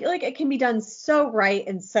toast, I feel like it can be done so right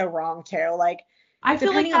and so wrong too. Like I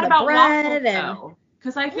feel like that about waffles though,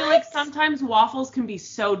 because I feel like sometimes waffles can be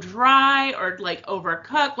so dry or like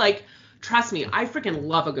overcooked. Like trust me, I freaking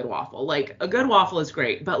love a good waffle. Like a good waffle is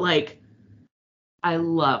great, but like I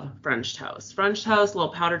love French toast. French toast, a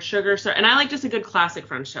little powdered sugar, and I like just a good classic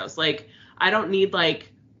French toast. Like I don't need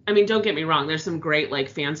like, I mean, don't get me wrong, there's some great like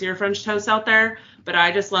fancier French toasts out there, but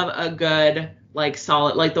I just love a good like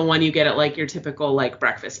solid, like the one you get at like your typical like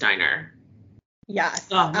breakfast diner. Yes.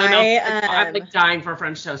 Oh, I'm like dying for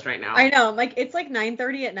French toast right now. I know. I'm like, it's like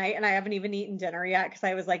 9:30 at night and I haven't even eaten dinner yet because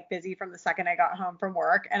I was like busy from the second I got home from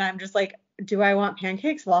work. And I'm just like, do I want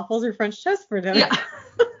pancakes, waffles, or French toast for dinner? Yeah.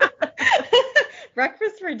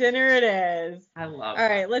 Breakfast for dinner it is. I love it. All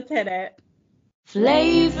right, let's hit it.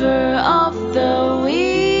 Flavor of the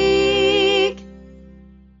week.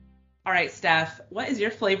 All right, Steph, what is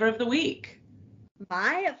your flavor of the week?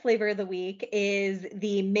 My flavor of the week is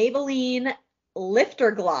the Maybelline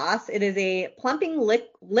Lifter Gloss. It is a plumping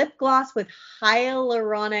lip gloss with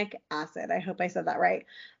hyaluronic acid. I hope I said that right.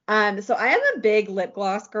 So I am a big lip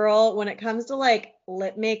gloss girl. When it comes to like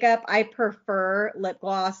lip makeup, I prefer lip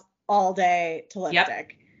gloss all day to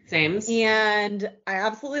lipstick. Same. And I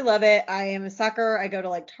absolutely love it. I am a sucker. I go to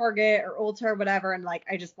like Target or Ulta or whatever, and like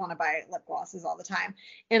I just want to buy lip glosses all the time.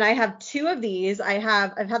 And I have two of these. I've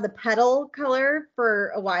had the petal color for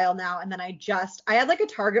a while now, and then I had like a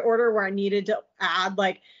Target order where I needed to add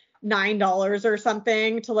like $9 or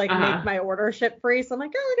something to like make my order ship free. So I'm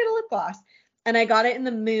like, oh, I'll get a lip gloss. And I got it in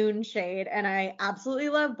the Moon shade, and I absolutely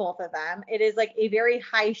love both of them. It is like a very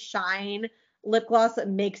high shine lip gloss that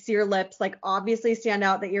makes your lips like obviously stand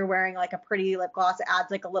out that you're wearing like a pretty lip gloss. It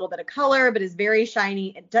adds like a little bit of color, but is very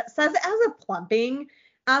shiny. It says it has a plumping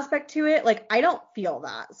aspect to it. Like I don't feel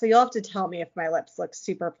that. So you'll have to tell me if my lips look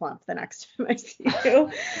super plump the next time I see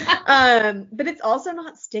you. But it's also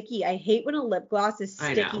not sticky. I hate when a lip gloss is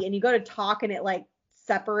sticky and you go to talk and it like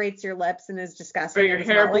separates your lips and is disgusting. Or your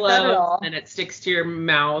hair blows and it sticks to your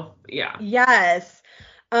mouth. Yeah. Yes.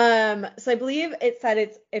 So I believe it said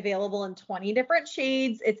it's available in 20 different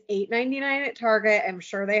shades. It's $8.99 at Target. I'm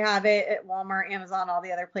sure they have it at Walmart, Amazon, all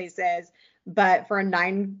the other places. But for a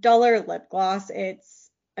 $9 lip gloss, it's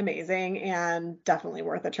amazing and definitely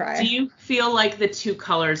worth a try. Do you feel like the two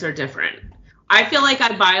colors are different? I feel like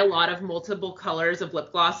I buy a lot of multiple colors of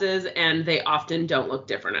lip glosses and they often don't look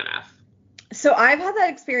different enough. So I've had that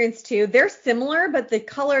experience too. They're similar, but the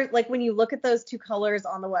color, like when you look at those two colors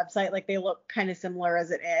on the website, like they look kind of similar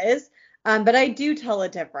as it is. But I do tell a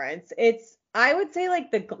difference. I would say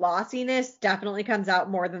like the glossiness definitely comes out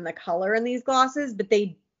more than the color in these glosses, but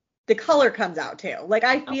the color comes out too. Like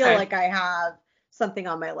I feel like I have something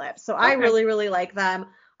on my lips. So I really, really like them.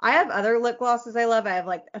 I have other lip glosses I love. I have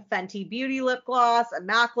like a Fenty Beauty lip gloss, a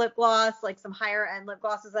MAC lip gloss, like some higher end lip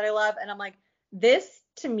glosses that I love. And I'm like, this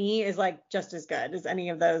to me is like just as good as any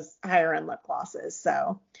of those higher end lip glosses.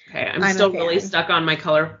 So okay, I'm still really stuck on my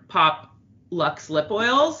ColourPop Luxe lip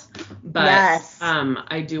oils, but yes.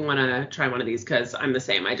 I do want to try one of these because I'm the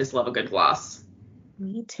same. I just love a good gloss.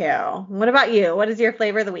 Me too. What about you? What is your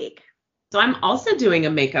flavor of the week? So I'm also doing a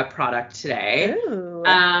makeup product today. Ooh.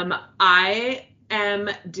 I am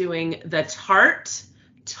doing the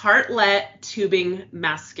Tartelette Tubing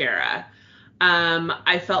Mascara.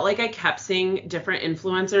 I felt like I kept seeing different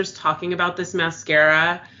influencers talking about this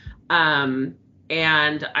mascara.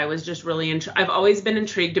 And I was just really I've always been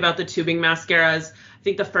intrigued about the tubing mascaras. I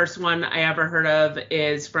think the first one I ever heard of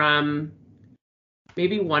is from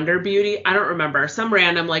maybe Wonder Beauty. I don't remember. Some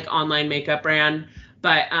random like online makeup brand.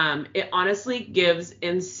 But it honestly gives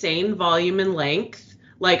insane volume and length.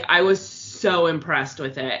 Like I was so impressed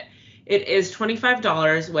with it. It is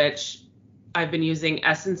 $25, which I've been using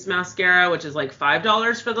Essence mascara, which is like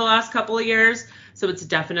 $5 for the last couple of years. So it's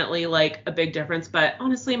definitely like a big difference. But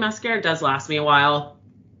honestly, mascara does last me a while.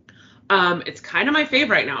 It's kind of my fave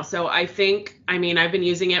right now. So I've been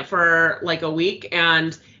using it for like a week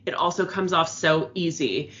and it also comes off so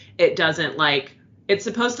easy. It doesn't it's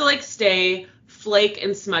supposed to like stay flake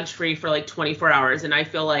and smudge free for like 24 hours. And I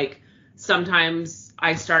feel like sometimes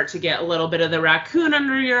I start to get a little bit of the raccoon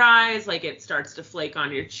under your eyes. Like it starts to flake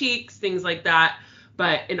on your cheeks, things like that.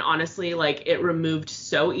 And honestly, like it removed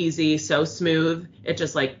so easy, so smooth. It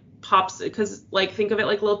just like pops because like think of it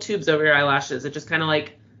like little tubes over your eyelashes. It just kind of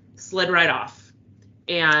like slid right off.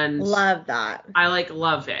 And love that. I like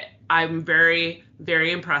love it. I'm very,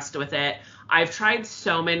 very impressed with it. I've tried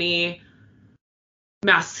so many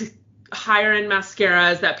higher end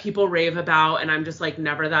mascaras that people rave about and I'm just like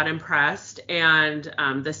never that impressed. And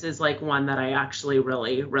this is like one that I actually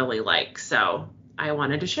really, really like. So I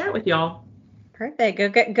wanted to share it with y'all. Perfect.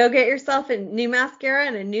 Go get yourself a new mascara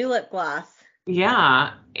and a new lip gloss.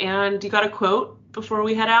 Yeah. And you got a quote before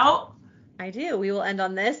we head out? I do. We will end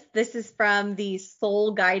on this. This is from the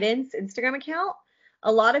Soul Guidance Instagram account.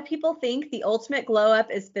 A lot of people think the ultimate glow up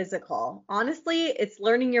is physical. Honestly, it's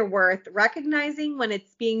learning your worth, recognizing when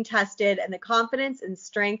it's being tested, and the confidence and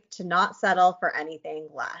strength to not settle for anything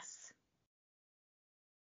less.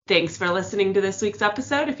 Thanks for listening to this week's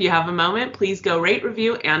episode. If you have a moment, please go rate,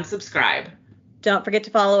 review, and subscribe. Don't forget to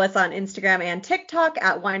follow us on Instagram and TikTok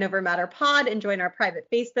at Wine Over Matter Pod and join our private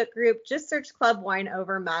Facebook group. Just search Club Wine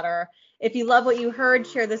Over Matter. If you love what you heard,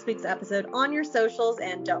 share this week's episode on your socials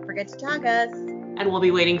and don't forget to tag us. And we'll be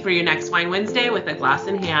waiting for you next Wine Wednesday with a glass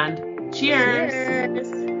in hand. Cheers.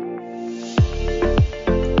 Cheers.